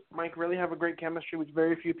and Mike really have a great chemistry, which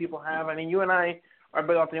very few people have. I mean, you and I are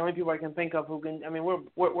about the only people I can think of who can. I mean,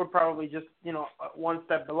 we're probably just one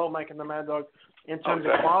step below Mike and the Mad Dog in terms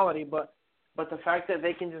of quality, but the fact that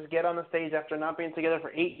they can just get on the stage after not being together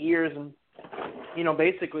for 8 years and,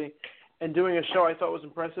 basically, and doing a show, I thought was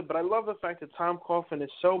impressive. But I love the fact that Tom Coughlin is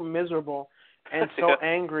so miserable and so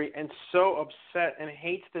angry and so upset and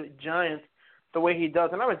hates the Giants the way he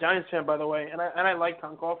does. And I'm a Giants fan, by the way, and I like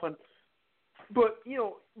Tom Coughlin. But,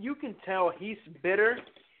 you can tell he's bitter.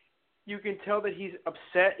 You can tell that he's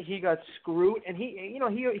upset. He got screwed, and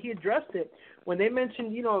he addressed it when they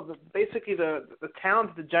mentioned basically the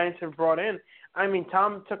talent the Giants have brought in. I mean,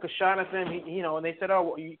 Tom took a shot at them. And they said,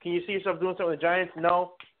 "Oh, can you see yourself doing something with the Giants?"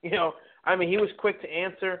 No, I mean, he was quick to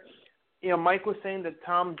answer. Mike was saying that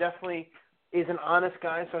Tom definitely is an honest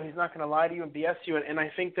guy, so he's not going to lie to you and BS you, and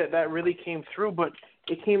I think that really came through. But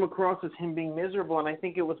it came across as him being miserable, and I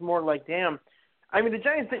think it was more like, damn. I mean, the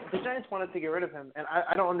Giants wanted to get rid of him, and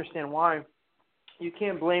I don't understand why. You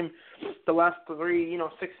can't blame the last 3,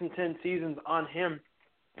 6 and 10 seasons on him.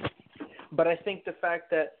 But I think the fact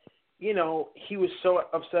that, he was so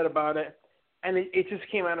upset about it, and it just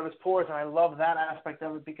came out of his pores, and I love that aspect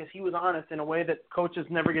of it because he was honest in a way that coaches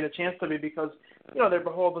never get a chance to be because, they're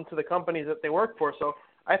beholden to the companies that they work for. So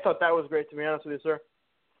I thought that was great, to be honest with you, sir.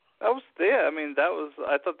 I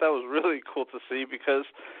thought that was really cool to see because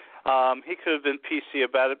he could have been PC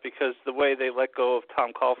about it because the way they let go of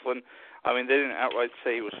Tom Coughlin, I mean, they didn't outright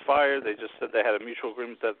say he was fired. They just said they had a mutual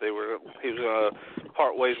agreement that he was going to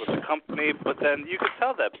part ways with the company. But then you could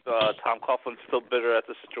tell that Tom Coughlin's still bitter at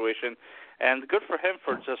the situation. And good for him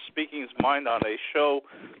for just speaking his mind on a show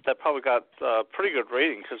that probably got pretty good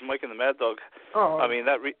rating because Mike and the Mad Dog, I mean,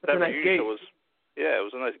 that reunion show was, it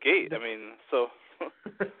was a nice gate. I mean, so...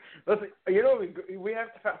 Listen, we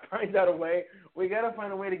have to find out a way. We got to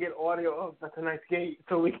find a way to get audio. Oh, that's a nice gate,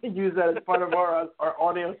 so we can use that as part of our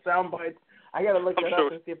audio sound bites. I got to look that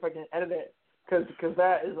up and see if I can edit it because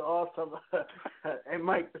that is awesome. Hey,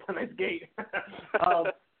 Mike, that's a nice gate.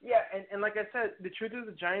 And like I said, the truth is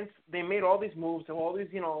the Giants, they made all these moves and all these,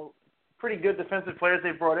 pretty good defensive players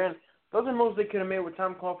they brought in. Those are moves they could have made with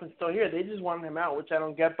Tom Coughlin still here. They just wanted him out, which I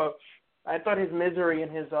don't get, but I thought his misery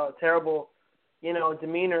and his terrible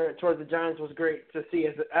demeanor towards the Giants was great to see.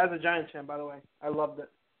 As a Giants fan, by the way, I loved it.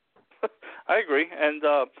 I agree. And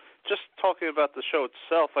just talking about the show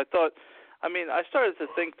itself, I started to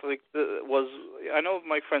think I know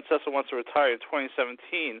Mike Francesa wants to retire in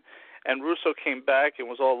 2017, and Russo came back and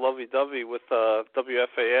was all lovey-dovey with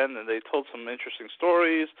WFAN, and they told some interesting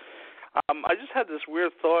stories. I just had this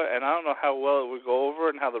weird thought, and I don't know how well it would go over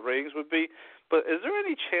and how the ratings would be, but is there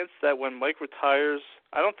any chance that when Mike retires,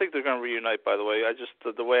 I don't think they're going to reunite, by the way.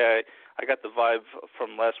 The way I got the vibe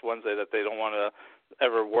from last Wednesday that they don't want to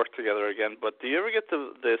ever work together again. But do you ever get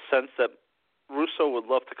the sense that Russo would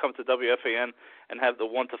love to come to WFAN and have the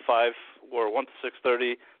 1 to 5 or 1 to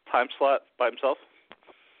 6:30 time slot by himself?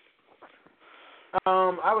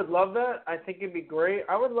 I would love that. I think it'd be great.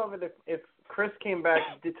 I would love it if Chris came back,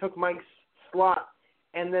 they took Mike's slot,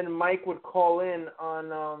 and then Mike would call in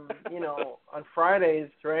on on Fridays,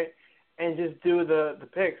 right, and just do the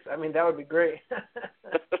picks. I mean, that would be great.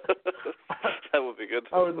 That would be good.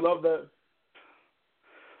 I would love that.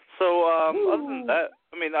 So other than that,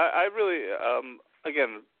 I mean, I really,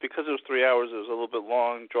 again, because it was 3 hours, it was a little bit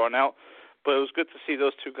long, drawn out, but it was good to see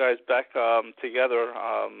those two guys back together.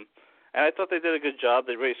 And I thought they did a good job.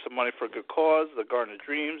 They raised some money for a good cause, the Garden of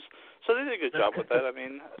Dreams. So they did a good job with that. I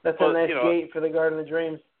mean, that's a nice gate for the Garden of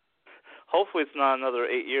Dreams. Hopefully it's not another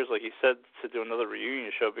 8 years, like he said, to do another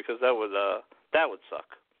reunion show because that would That would suck.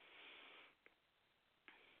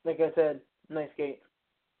 Like I said, nice gate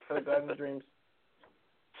for the guy of my dreams.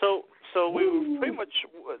 So we pretty much,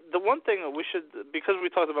 the one thing that we should, because we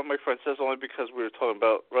talked about Mike Frances only because we were talking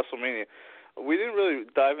about WrestleMania, we didn't really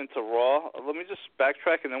dive into Raw. Let me just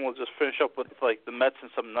backtrack and then we'll just finish up with like the Mets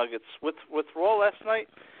and some Nuggets. With Raw last night,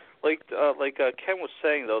 like Ken was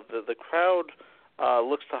saying though, the crowd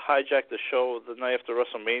looks to hijack the show the night after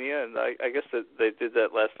WrestleMania, and I guess that they did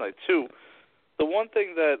that last night too. The one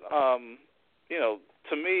thing that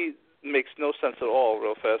to me makes no sense at all,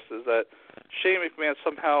 real fast, is that Shane McMahon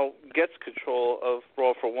somehow gets control of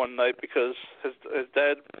Raw for one night because his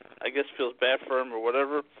dad, I guess, feels bad for him or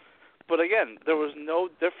whatever. But again, there was no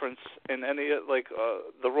difference in any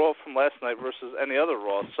the Raw from last night versus any other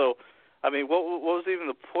Raw. So, I mean, what was even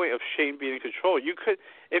the point of Shane being in control? You could,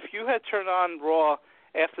 if you had turned on Raw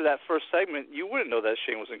after that first segment, you wouldn't know that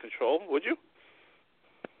Shane was in control, would you?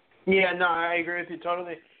 Yeah, no, I agree with you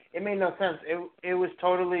totally. It made no sense. It was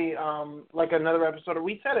totally like another episode.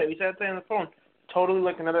 We said it on the phone. Totally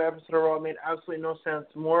like another episode of Raw. It made absolutely no sense.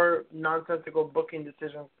 More nonsensical booking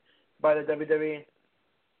decisions by the WWE.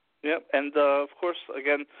 Yep, and of course,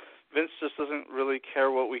 again, Vince just doesn't really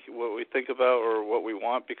care what we think about or what we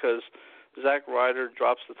want because Zack Ryder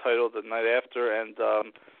drops the title the night after, and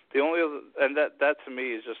the only other, and that to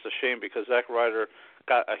me is just a shame because Zack Ryder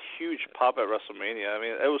got a huge pop at WrestleMania. I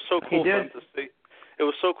mean, it was so cool for him to see. It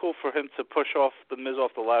was so cool for him to push off the Miz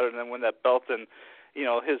off the ladder and then win that belt, and he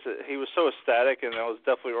was so ecstatic, and it was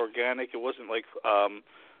definitely organic. It wasn't like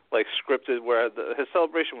scripted, where his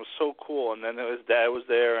celebration was so cool, and then his dad was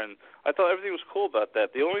there, and I thought everything was cool about that.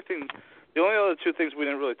 The only other two things we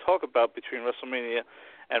didn't really talk about between WrestleMania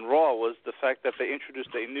and Raw was the fact that they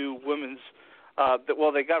introduced a new women's.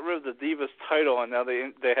 They got rid of the Divas title, and now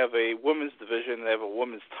they have a women's division. They have a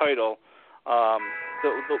women's title.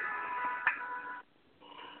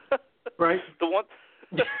 Right. The one.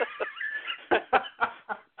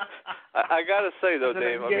 I gotta say though,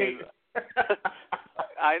 Dave. I mean,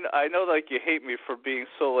 I know like you hate me for being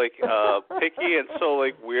so picky and so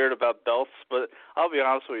weird about belts, but I'll be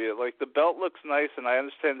honest with you. Like the belt looks nice, and I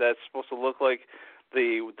understand that it's supposed to look like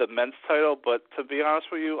the men's title, but to be honest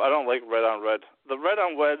with you, I don't like red on red. The red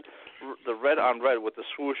on red with the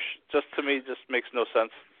swoosh just makes no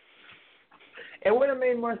sense. It would have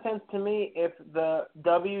made more sense to me if the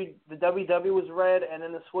WW was red and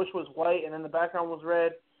then the swoosh was white and then the background was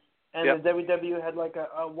red and the WW had like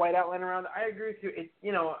a white outline around it. I agree with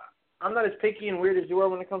you. I'm not as picky and weird as you are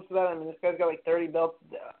when it comes to that. I mean, this guy's got like 30 belts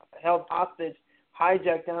held hostage,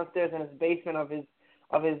 hijacked downstairs in his basement of his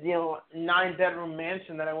 9-bedroom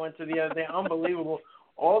mansion that I went to the other day. Unbelievable.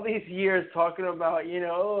 All these years talking about,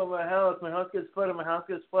 my house gets flooded, my house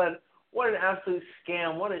gets flooded. What an absolute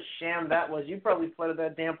scam. What a sham that was. You probably flooded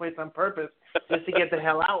that damn place on purpose just to get the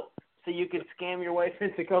hell out so you could scam your wife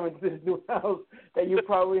into coming to this new house that you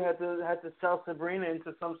probably had to sell Sabrina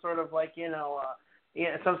into some sort of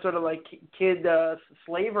some sort of kid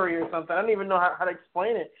slavery or something. I don't even know how to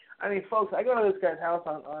explain it. I mean, folks, I go to this guy's house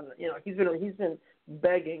on he's been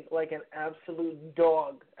begging like an absolute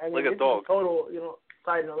dog. I mean, like a dog. Total,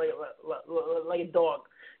 side note, like a dog.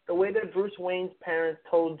 The way that Bruce Wayne's parents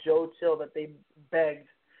told Joe Chill that they begged,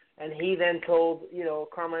 and he then told,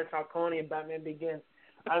 Carmine Falcone in Batman Begins.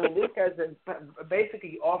 I mean, this guy's been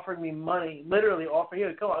basically offering me money, literally offering,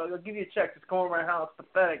 here, come on, I'll give you a check, just come over to my house,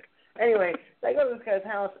 pathetic. Anyway, I go to this guy's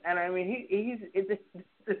house, and I mean,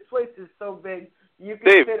 this place is so big, you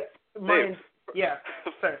can fit mine. Yeah,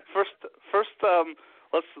 sorry. First,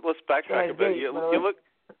 let's backtrack a bit. You look.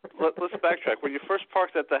 Let's backtrack. When you first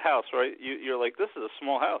parked at the house, right? You're like, this is a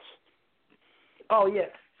small house. Oh yeah.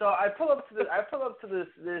 So I pull up to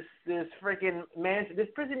this freaking mansion. This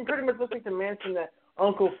pretty much looks like the mansion that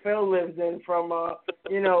Uncle Phil lives in from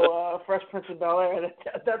Fresh Prince of Bel-Air.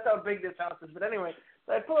 That's how big this house is. But anyway,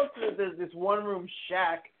 so I pull up to this one-room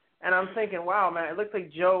shack, and I'm thinking, wow, man, it looks like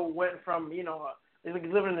Joe went from he's like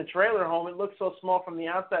living in a trailer home. It looks so small from the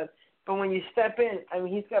outside. But when you step in, I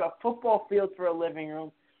mean, he's got a football field for a living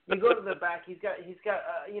room. You go to the back, he's got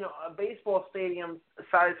a baseball stadium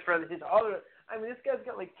size for his other. I mean, this guy's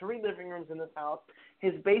got like 3 living rooms in this house.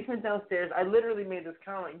 His basement downstairs. I literally made this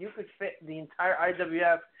comment. You could fit the entire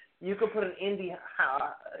IWF. You could put an indie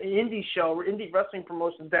show, indie wrestling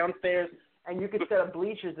promotion downstairs, and you could set up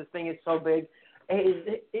bleachers. This thing is so big.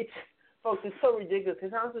 Folks, it's so ridiculous.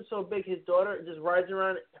 His house is so big. His daughter just rides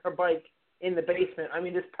around her bike in the basement. I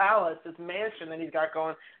mean, this palace, this mansion that he's got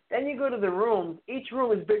going. Then you go to the rooms. Each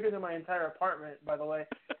room is bigger than my entire apartment, by the way.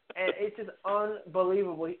 And it's just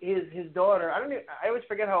unbelievable. His daughter, I always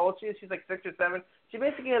forget how old she is. She's like 6 or 7. She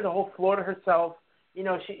basically has a whole floor to herself.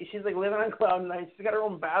 she's like living on cloud nine. She's got her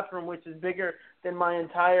own bathroom, which is bigger than my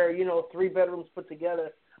entire, 3 bedrooms put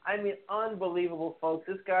together. I mean, unbelievable, folks.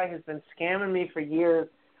 This guy has been scamming me for years,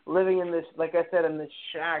 living in this, like I said, in this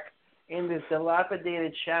shack, in this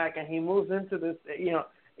dilapidated shack, and he moves into this,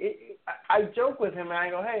 I joke with him, and I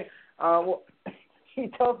go, hey, he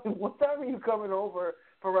tells me, what time are you coming over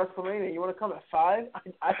for WrestleMania? You want to come at 5?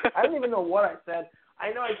 I don't even know what I said.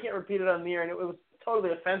 I know I can't repeat it on the air, and it was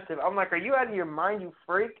totally offensive. I'm like, are you out of your mind, you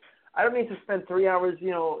freak? I don't need to spend 3 hours,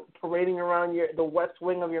 parading around the west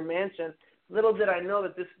wing of your mansion. Little did I know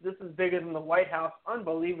that this is bigger than the White House.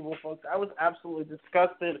 Unbelievable, folks. I was absolutely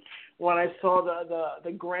disgusted when I saw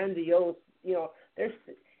the grandiose,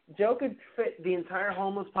 Joe could fit the entire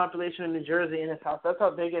homeless population in New Jersey in his house. That's how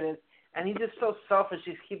big it is. And he's just so selfish.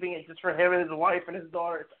 He's keeping it just for him and his wife and his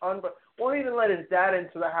daughter. It's won't even let his dad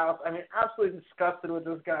into the house. I mean, absolutely disgusted with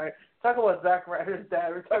this guy. Talk about Zack Ryder's dad.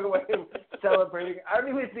 We're talking about him celebrating. I don't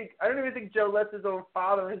even think Joe lets his own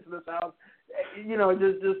father into this house.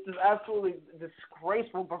 Just absolutely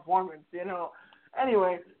disgraceful performance.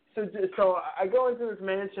 Anyway, so I go into this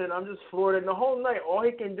mansion. I'm just floored, and the whole night, all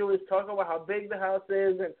he can do is talk about how big the house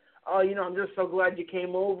is, and I'm just so glad you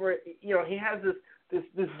came over. He has this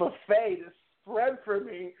buffet, this spread for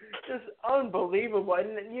me, just unbelievable.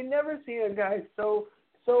 And you never see a guy so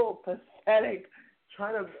pathetic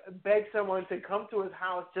trying to beg someone to come to his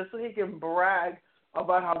house just so he can brag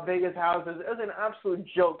about how big his house is. It was an absolute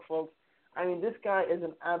joke, folks. I mean, this guy is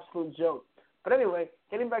an absolute joke. But anyway,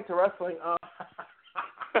 getting back to wrestling,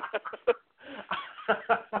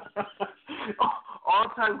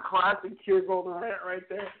 all-time classic Pure Gold rant right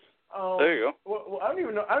there. There you go. Well, I don't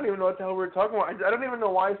even know what the hell we were talking about. I don't even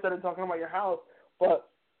know why I started talking about your house. But,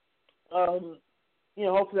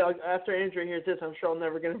 hopefully after Andrew hears this, I'm sure I'll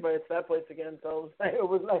never get invited to that place again. So it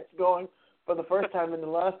was nice going for the first time and the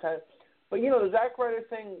last time. But, the Zack Ryder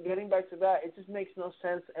thing, getting back to that, it just makes no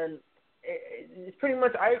sense. And it's pretty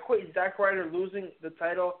much, I equate Zack Ryder losing the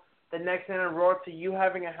title the next night on Raw to you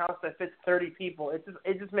having a house that fits 30 people. It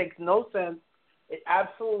just makes no sense. It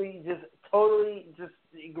absolutely just totally just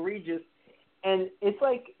egregious. And it's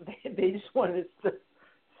like they just wanted to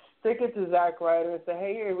stick it to Zack Ryder and say,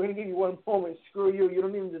 hey, we're going to give you one moment. Screw you. You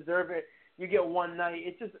don't even deserve it. You get one night.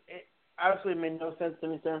 It absolutely made no sense to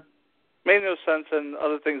me, sir. Made no sense, and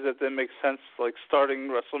other things that didn't make sense, like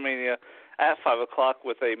starting WrestleMania at 5 o'clock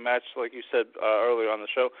with a match, like you said earlier on the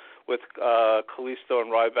show, with Kalisto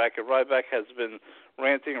and Ryback. And Ryback has been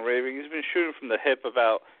ranting and raving. He's been shooting from the hip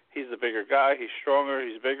about he's the bigger guy, he's stronger,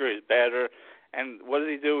 he's bigger, he's badder. And what did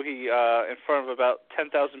he do? He, in front of about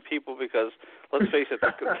 10,000 people, because, let's face it,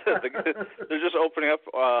 they're just opening up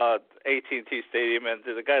AT&T Stadium, and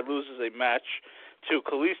the guy loses a match to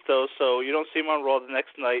Kalisto, so you don't see him on Raw the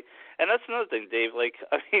next night. And that's another thing, Dave.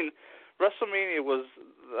 WrestleMania was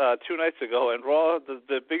 2 nights ago, and Raw,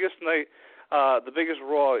 the biggest night, the biggest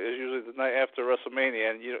Raw is usually the night after WrestleMania,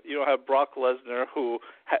 and you don't have Brock Lesnar, who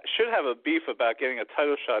should have a beef about getting a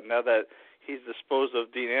title shot now that he's disposed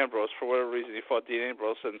of Dean Ambrose. For whatever reason, he fought Dean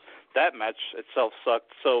Ambrose, and that match itself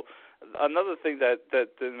sucked. So another thing that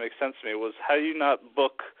didn't make sense to me was, how do you not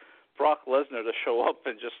book Brock Lesnar to show up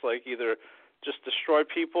and just either just destroy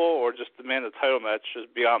people or just demand a title match is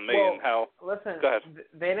beyond me. Well, and how. Listen, go ahead.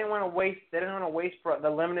 They didn't want to waste. They didn't want to waste the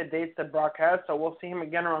limited dates that Brock has. So we'll see him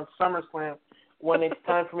again around SummerSlam when it's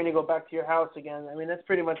time for me to go back to your house again. I mean, that's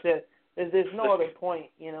pretty much it. There's no other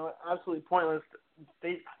point. Absolutely pointless.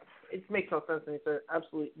 It makes no sense to me, sir.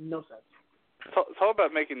 Absolutely no sense. Talk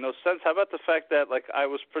about making no sense. How about the fact that I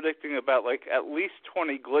was predicting about at least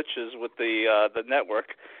 20 glitches with the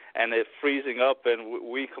network and it freezing up and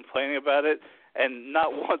we complaining about it, and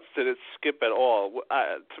not once did it skip at all.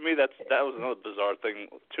 To me, that was another bizarre thing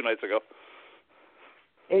 2 nights ago.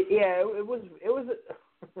 It was.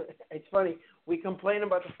 It's funny. We complain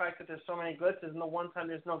about the fact that there's so many glitches, and the one time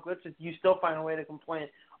there's no glitches, you still find a way to complain.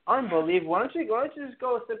 Unbelievable. Why don't you just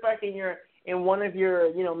go sit back in one of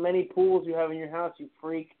your many pools you have in your house, you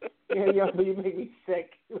freak. You make me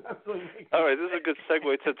sick. All right, this is a good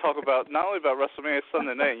segue to talk about not only about WrestleMania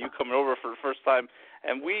Sunday night and you coming over for the first time,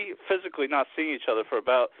 and we physically not seeing each other for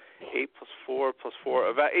about 8 + 4 + 4,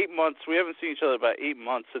 about 8 months. We haven't seen each other about 8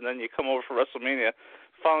 months, and then you come over for WrestleMania,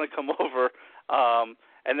 finally come over,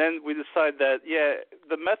 and then we decide that,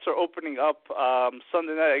 the Mets are opening up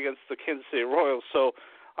Sunday night against the Kansas City Royals, so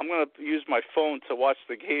I'm going to use my phone to watch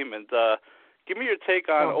the game, and give me your take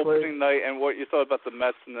on opening night and what you thought about the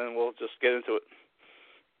Mets, and then we'll just get into it.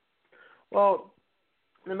 Well,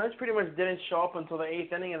 the Mets pretty much didn't show up until the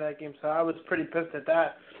 8th inning of that game, so I was pretty pissed at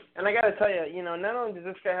that. And I got to tell you, not only does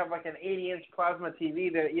this guy have an 80-inch plasma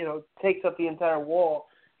TV that, takes up the entire wall,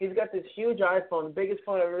 He's got this huge iPhone, the biggest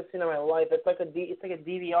phone I've ever seen in my life. It's like a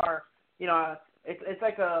DVR. You know, it's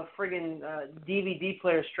like a friggin' DVD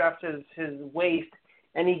player strapped to his waist,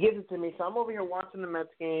 and he gives it to me. So I'm over here watching the Mets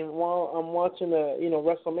game while I'm watching the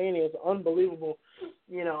WrestleMania. It's unbelievable.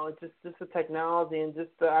 You know, just the technology and just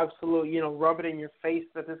the absolute rub it in your face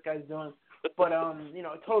that this guy's doing. But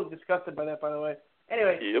totally disgusted by that, by the way.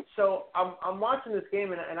 Anyway, yep. So I'm watching this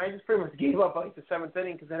game, and I just pretty much gave up like the seventh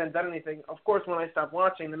inning because I hadn't done anything. Of course, when I stopped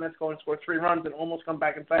watching, the Mets go and score 3 runs and almost come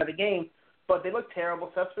back inside the game. But they looked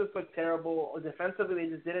terrible. Cespedes looked terrible. Defensively, they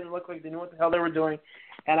just didn't look like they knew what the hell they were doing.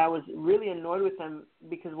 And I was really annoyed with them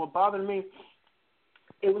because what bothered me,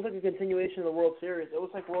 it was like a continuation of the World Series. It was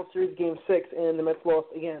like World Series Game 6, and the Mets lost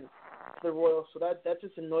again to the Royals. So that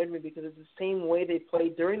just annoyed me because it's the same way they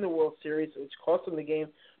played during the World Series, which cost them the game.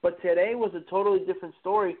 But today was a totally different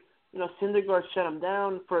story. Syndergaard shut them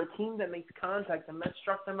down. For a team that makes contact, the Mets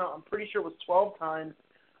struck them out, I'm pretty sure it was 12 times.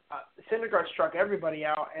 Syndergaard struck everybody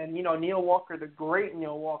out, and Neil Walker, the great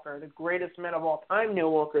Neil Walker, the greatest man of all time,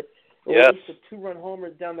 Neil Walker, released a 2-run homer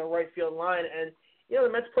down the right field line, and the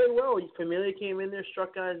Mets played well. Familia came in there,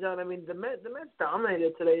 struck guys out. I mean, the Mets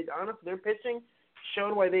dominated today. Honestly, their pitching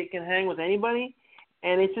showed why they can hang with anybody,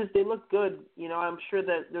 and it's just they look good. I'm sure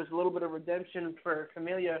that there's a little bit of redemption for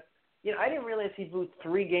Familia. I didn't realize he blew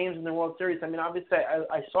 3 games in the World Series. I mean, obviously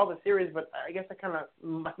I saw the series, but I guess I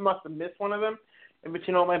must have missed one of them. But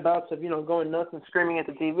my bouts of going nuts and screaming at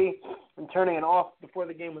the TV and turning it off before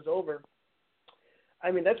the game was over.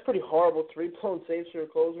 I mean, that's pretty horrible. 3 blown saves for a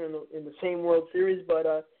closer in the same World Series. But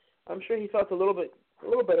I'm sure he felt a little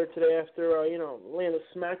better today after laying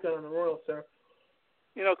a smackdown on the Royals, sir.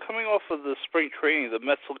 Coming off of the spring training, the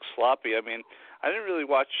Mets looked sloppy. I mean, I didn't really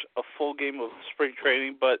watch a full game of spring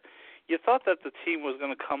training, but you thought that the team was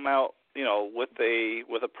going to come out, with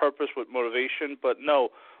a purpose, with motivation. But no,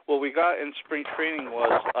 what we got in spring training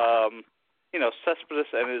was,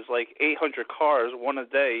 Cespedes and his 800 cars, one a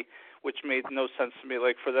day, which made no sense to me.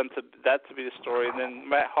 For them to be the story, and then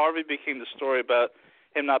Matt Harvey became the story about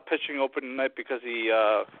him not pitching opening night because he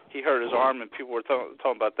hurt his arm, and people were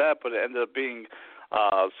talking about that, but it ended up being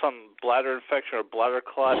some bladder infection or bladder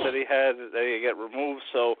clot that he had that he get removed.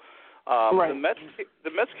 So right.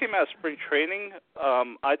 The Mets came out of spring training,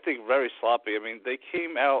 I think, very sloppy. I mean, they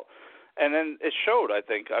came out, and then it showed, I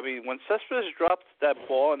think. I mean, when Cespedes dropped that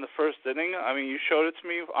ball in the first inning, I mean, you showed it to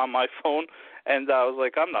me on my phone, and I was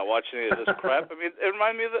like, I'm not watching any of this crap. I mean, it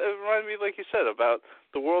reminded me, like you said, about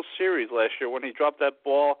the World Series last year when he dropped that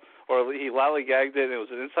ball, or he lollygagged it, and it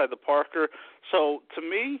was inside the Parker. So, to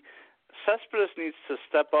me, Cespedes needs to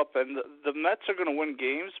step up, and the Mets are going to win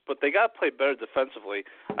games, but they got to play better defensively.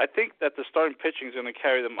 I think that the starting pitching is going to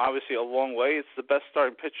carry them, obviously, a long way. It's the best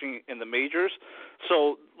starting pitching in the majors.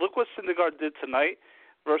 So look what Syndergaard did tonight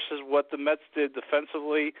versus what the Mets did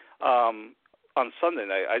defensively on Sunday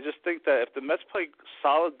night. I just think that if the Mets play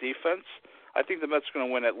solid defense, I think the Mets are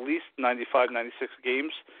going to win at least 95, 96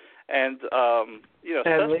 games. And,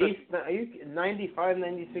 at least 95,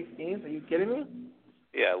 96 games? Are you kidding me?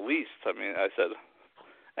 Yeah, at least. I mean, I said,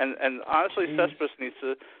 and honestly, Cespedes needs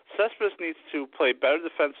to play better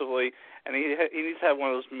defensively, and he needs to have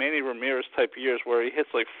one of those Manny Ramirez type years where he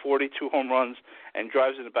hits 42 home runs and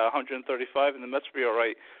drives in about 135, and the Mets will be all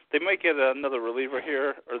right. They might get another reliever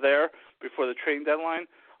here or there before the trading deadline.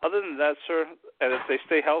 Other than that, sir, and if they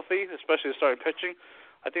stay healthy, especially starting pitching,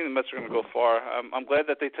 I think the Mets are going to go far. I'm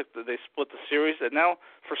glad that they split the series, and now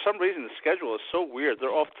for some reason the schedule is so weird.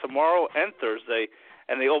 They're off tomorrow and Thursday,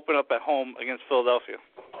 and they open up at home against Philadelphia.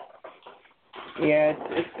 Yeah,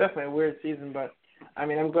 it's definitely a weird season, but I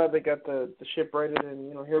mean, I'm glad they got the ship righted,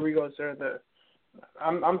 and here we go, sir.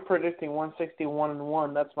 I'm predicting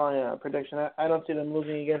 161-1. That's my prediction. I don't see them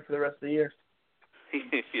losing again for the rest of the year.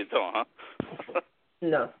 You don't, huh?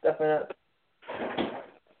 No, definitely not.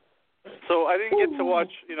 So I didn't get to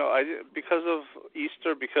watch, because of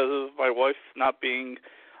Easter, because of my wife not being,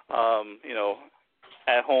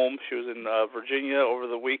 at home. She was in Virginia over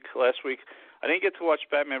the last week. I didn't get to watch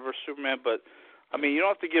Batman vs. Superman, but, I mean, you don't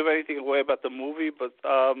have to give anything away about the movie, but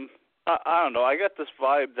I don't know. I got this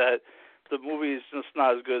vibe that the movie is just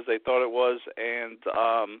not as good as they thought it was, and,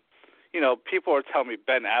 people are telling me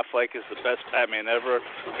Ben Affleck is the best Batman ever.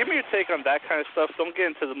 Give me your take on that kind of stuff. Don't get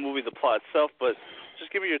into the movie, the plot itself, but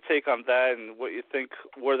just give me your take on that and what you think,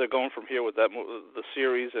 where they're going from here with that the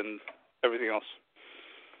series and everything else.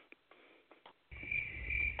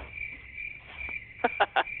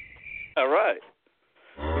 All right.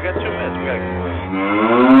 We got 2 minutes. We got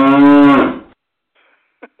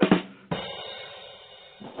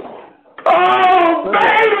Oh,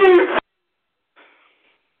 baby!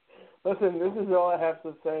 Listen, this is all I have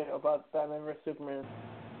to say about Batman vs. Superman.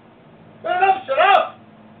 Shut up! Shut up!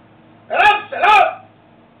 Shut up! Shut up!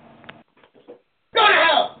 Go to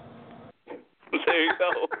hell! There you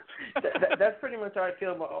go. That's pretty much how I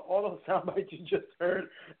feel about all those sound bites you just heard.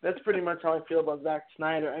 That's pretty much how I feel about Zack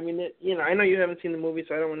Snyder. I mean, I know you haven't seen the movie,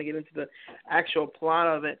 so I don't want to get into the actual plot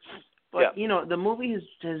of it. But, the movie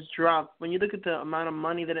has dropped. When you look at the amount of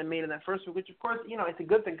money that it made in that first week, which, of course, it's a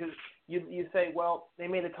good thing because you say, well, they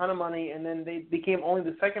made a ton of money, and then they became only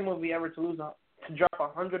the second movie ever to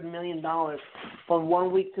drop $100 million from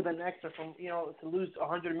 1 week to the next, or from, to lose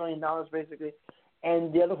 $100 million, basically.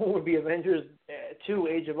 And the other one would be Avengers 2,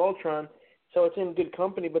 Age of Ultron. So it's in good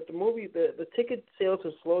company. But the movie, the ticket sales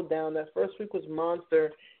have slowed down. That first week was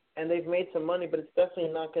monster, and they've made some money, but it's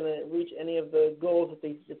definitely not going to reach any of the goals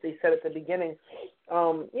that they set at the beginning.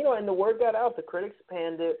 And the word got out. The critics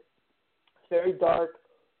panned it. It's very dark.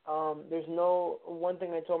 There's no one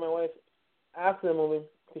thing I told my wife after the movie,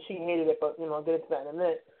 because she hated it, but, I'll get into that in a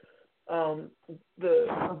minute. The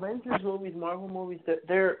Avengers movies, Marvel movies,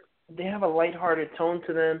 they have a lighthearted tone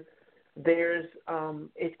to them. There's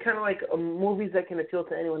it's kind of like movies that can appeal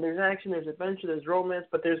to anyone. There's action, there's adventure, there's romance,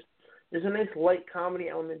 but there's a nice light comedy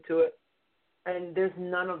element to it. And there's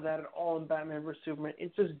none of that at all in Batman vs. Superman.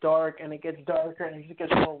 It's just dark, and it gets darker, and it just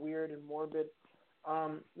gets more weird and morbid.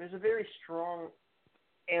 There's a very strong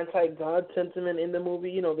anti-God sentiment in the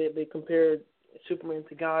movie. They compare Superman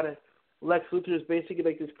to God, and Lex Luthor is basically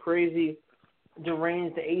like this crazy,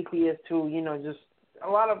 deranged atheist who, just a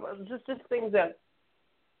lot of just things that,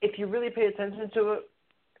 if you really pay attention to it,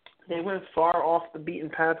 they went far off the beaten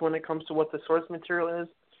path when it comes to what the source material is.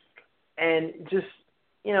 And just,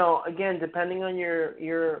 again, depending on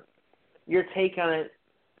your take on it,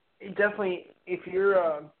 definitely, if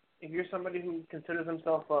you're somebody who considers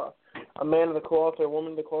himself a man of the cloth or a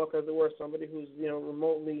woman of the cloth, as it were, somebody who's,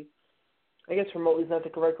 remotely, I guess remotely is not the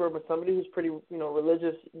correct word, but somebody who's pretty,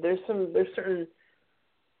 religious, there's certain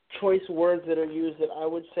choice words that are used that I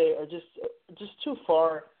would say are just too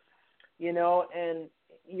far, and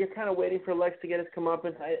you're kind of waiting for Lex to get his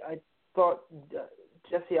comeuppance. I thought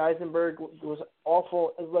Jesse Eisenberg was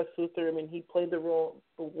awful as Lex Luthor. I mean, he played the role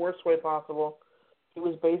the worst way possible. He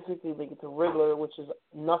was basically like the Riddler, which is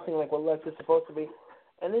nothing like what Lex is supposed to be.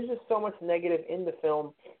 And there's just so much negative in the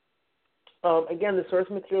film. Again, the source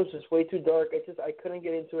material is just way too dark. I couldn't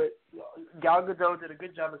get into it. Gal Gadot did a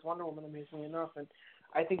good job as Wonder Woman, amazingly enough, and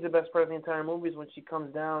I think the best part of the entire movie is when she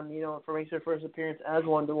comes down, for makes her first appearance as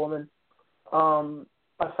Wonder Woman.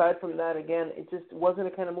 Aside from that, again, it just wasn't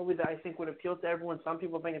a kind of movie that I think would appeal to everyone. Some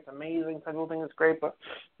people think it's amazing, some people think it's great, but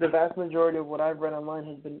the vast majority of what I've read online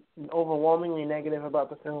has been overwhelmingly negative about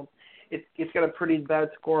the film. It's got a pretty bad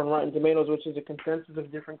score on Rotten Tomatoes, which is a consensus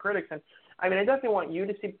of different critics. And I mean, I definitely want you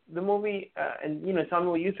to see the movie and tell me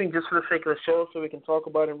what you think, just for the sake of the show, so we can talk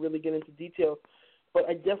about it and really get into detail. But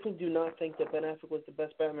I definitely do not think that Ben Affleck was the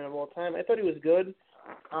best Batman of all time. I thought he was good.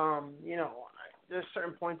 There's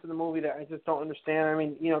certain points in the movie that I just don't understand. I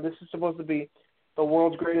mean, this is supposed to be the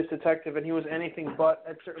world's greatest detective, and he was anything but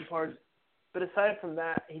at certain parts. But aside from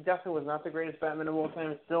that, he definitely was not the greatest Batman of all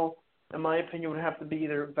time. It still, in my opinion, would have to be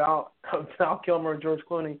either Val Kilmer or George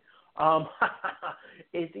Clooney.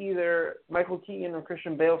 It's either Michael Keaton or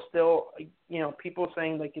Christian Bale still. People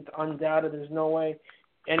saying, like, it's undoubted, there's no way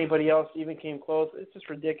anybody else even came close. It's just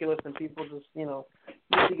ridiculous, and people just, need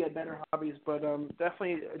to get better hobbies. But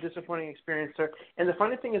definitely a disappointing experience, sir. And the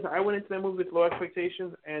funny thing is, I went into that movie with low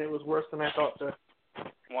expectations, and it was worse than I thought, sir.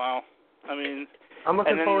 Wow. I mean, I'm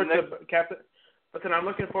looking forward to Captain. But then I'm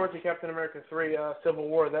looking forward to Captain America 3: Civil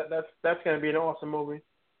War. That's going to be an awesome movie.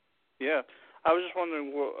 Yeah. I was just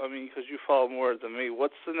wondering, because you follow more than me,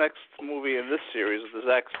 what's the next movie in this series, the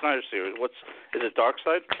Zack Snyder series? Is it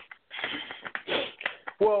Darkseid?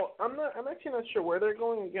 Well, I'm actually not sure where they're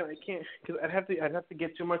going. Again, I can't, because I'd have to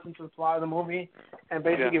get too much into the plot of the movie and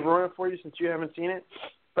basically ruin it for you since you haven't seen it.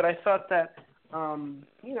 But I thought that,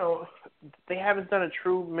 they haven't done a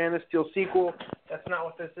true Man of Steel sequel. That's not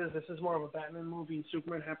what this is. This is more of a Batman movie.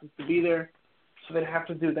 Superman happens to be there, so they'd have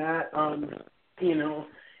to do that.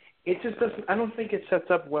 It just doesn't. I don't think it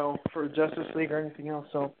sets up well for Justice League or anything else.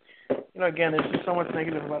 So, again, there's just so much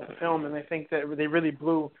negative about the film, and I think that they really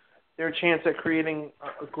blew their chance at creating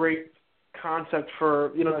a great concept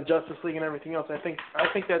for Justice League and everything else. I think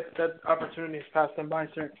that opportunity has passed them by,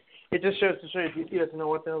 sir. It just shows to show you DC doesn't know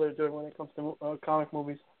what the hell they're doing when it comes to comic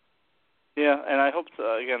movies. Yeah, and I hope to,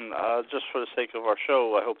 again, just for the sake of our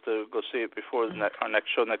show, I hope to go see it before our next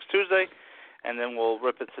show next Tuesday, and then we'll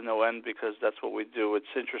rip it to no end because that's what we do. It's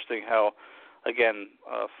interesting how again,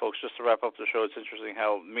 folks, just to wrap up the show, it's interesting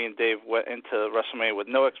how me and Dave went into WrestleMania with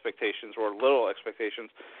no expectations or little expectations,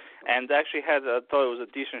 and actually thought it was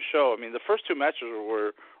a decent show. I mean, the first two matches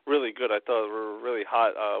were really good. I thought they were really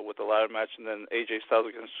hot with the ladder match, and then AJ Styles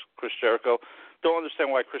against Chris Jericho. Don't understand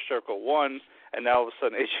why Chris Jericho won, and now all of a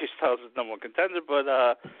sudden AJ Styles is number one contender. But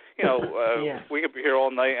we could be here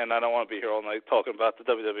all night, and I don't want to be here all night talking about the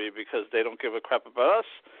WWE because they don't give a crap about us,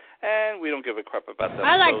 and we don't give a crap about them.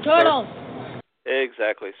 I like turtles.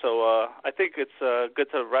 Exactly. So I think it's good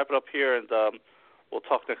to wrap it up here, and we'll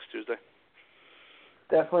talk next Tuesday.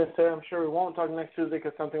 Definitely, sir. I'm sure we won't talk next Tuesday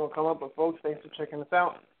because something will come up. But, folks, thanks for checking us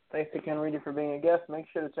out. Thanks to Ken Reedy for being a guest. Make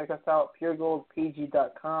sure to check us out,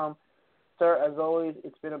 puregoldpg.com. Sir, as always,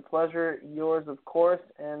 it's been a pleasure. Yours, of course.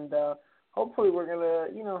 And hopefully we're going to,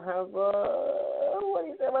 have, what do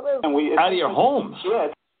you say about this? Out of your homes.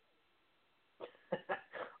 Yes.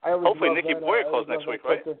 Hopefully Nikki Boyer calls next week,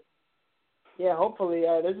 right? Yeah, hopefully.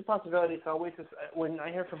 There's a possibility, so I'll wait when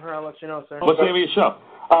I hear from her, I'll let you know, sir. What's the name of your show?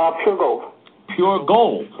 Pure Gold. Pure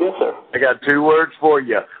Gold. Yes, sir. I got 2 words for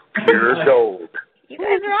you. Pure Gold. You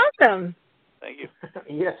guys are awesome. Thank you.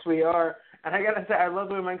 Yes, we are. And I got to say, I love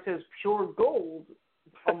when Mike says pure gold.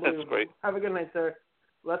 That's great. Have a good night, sir.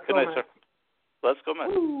 Let's go, go, Good night, sir. Let's go, man.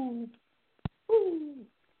 Woo. Woo.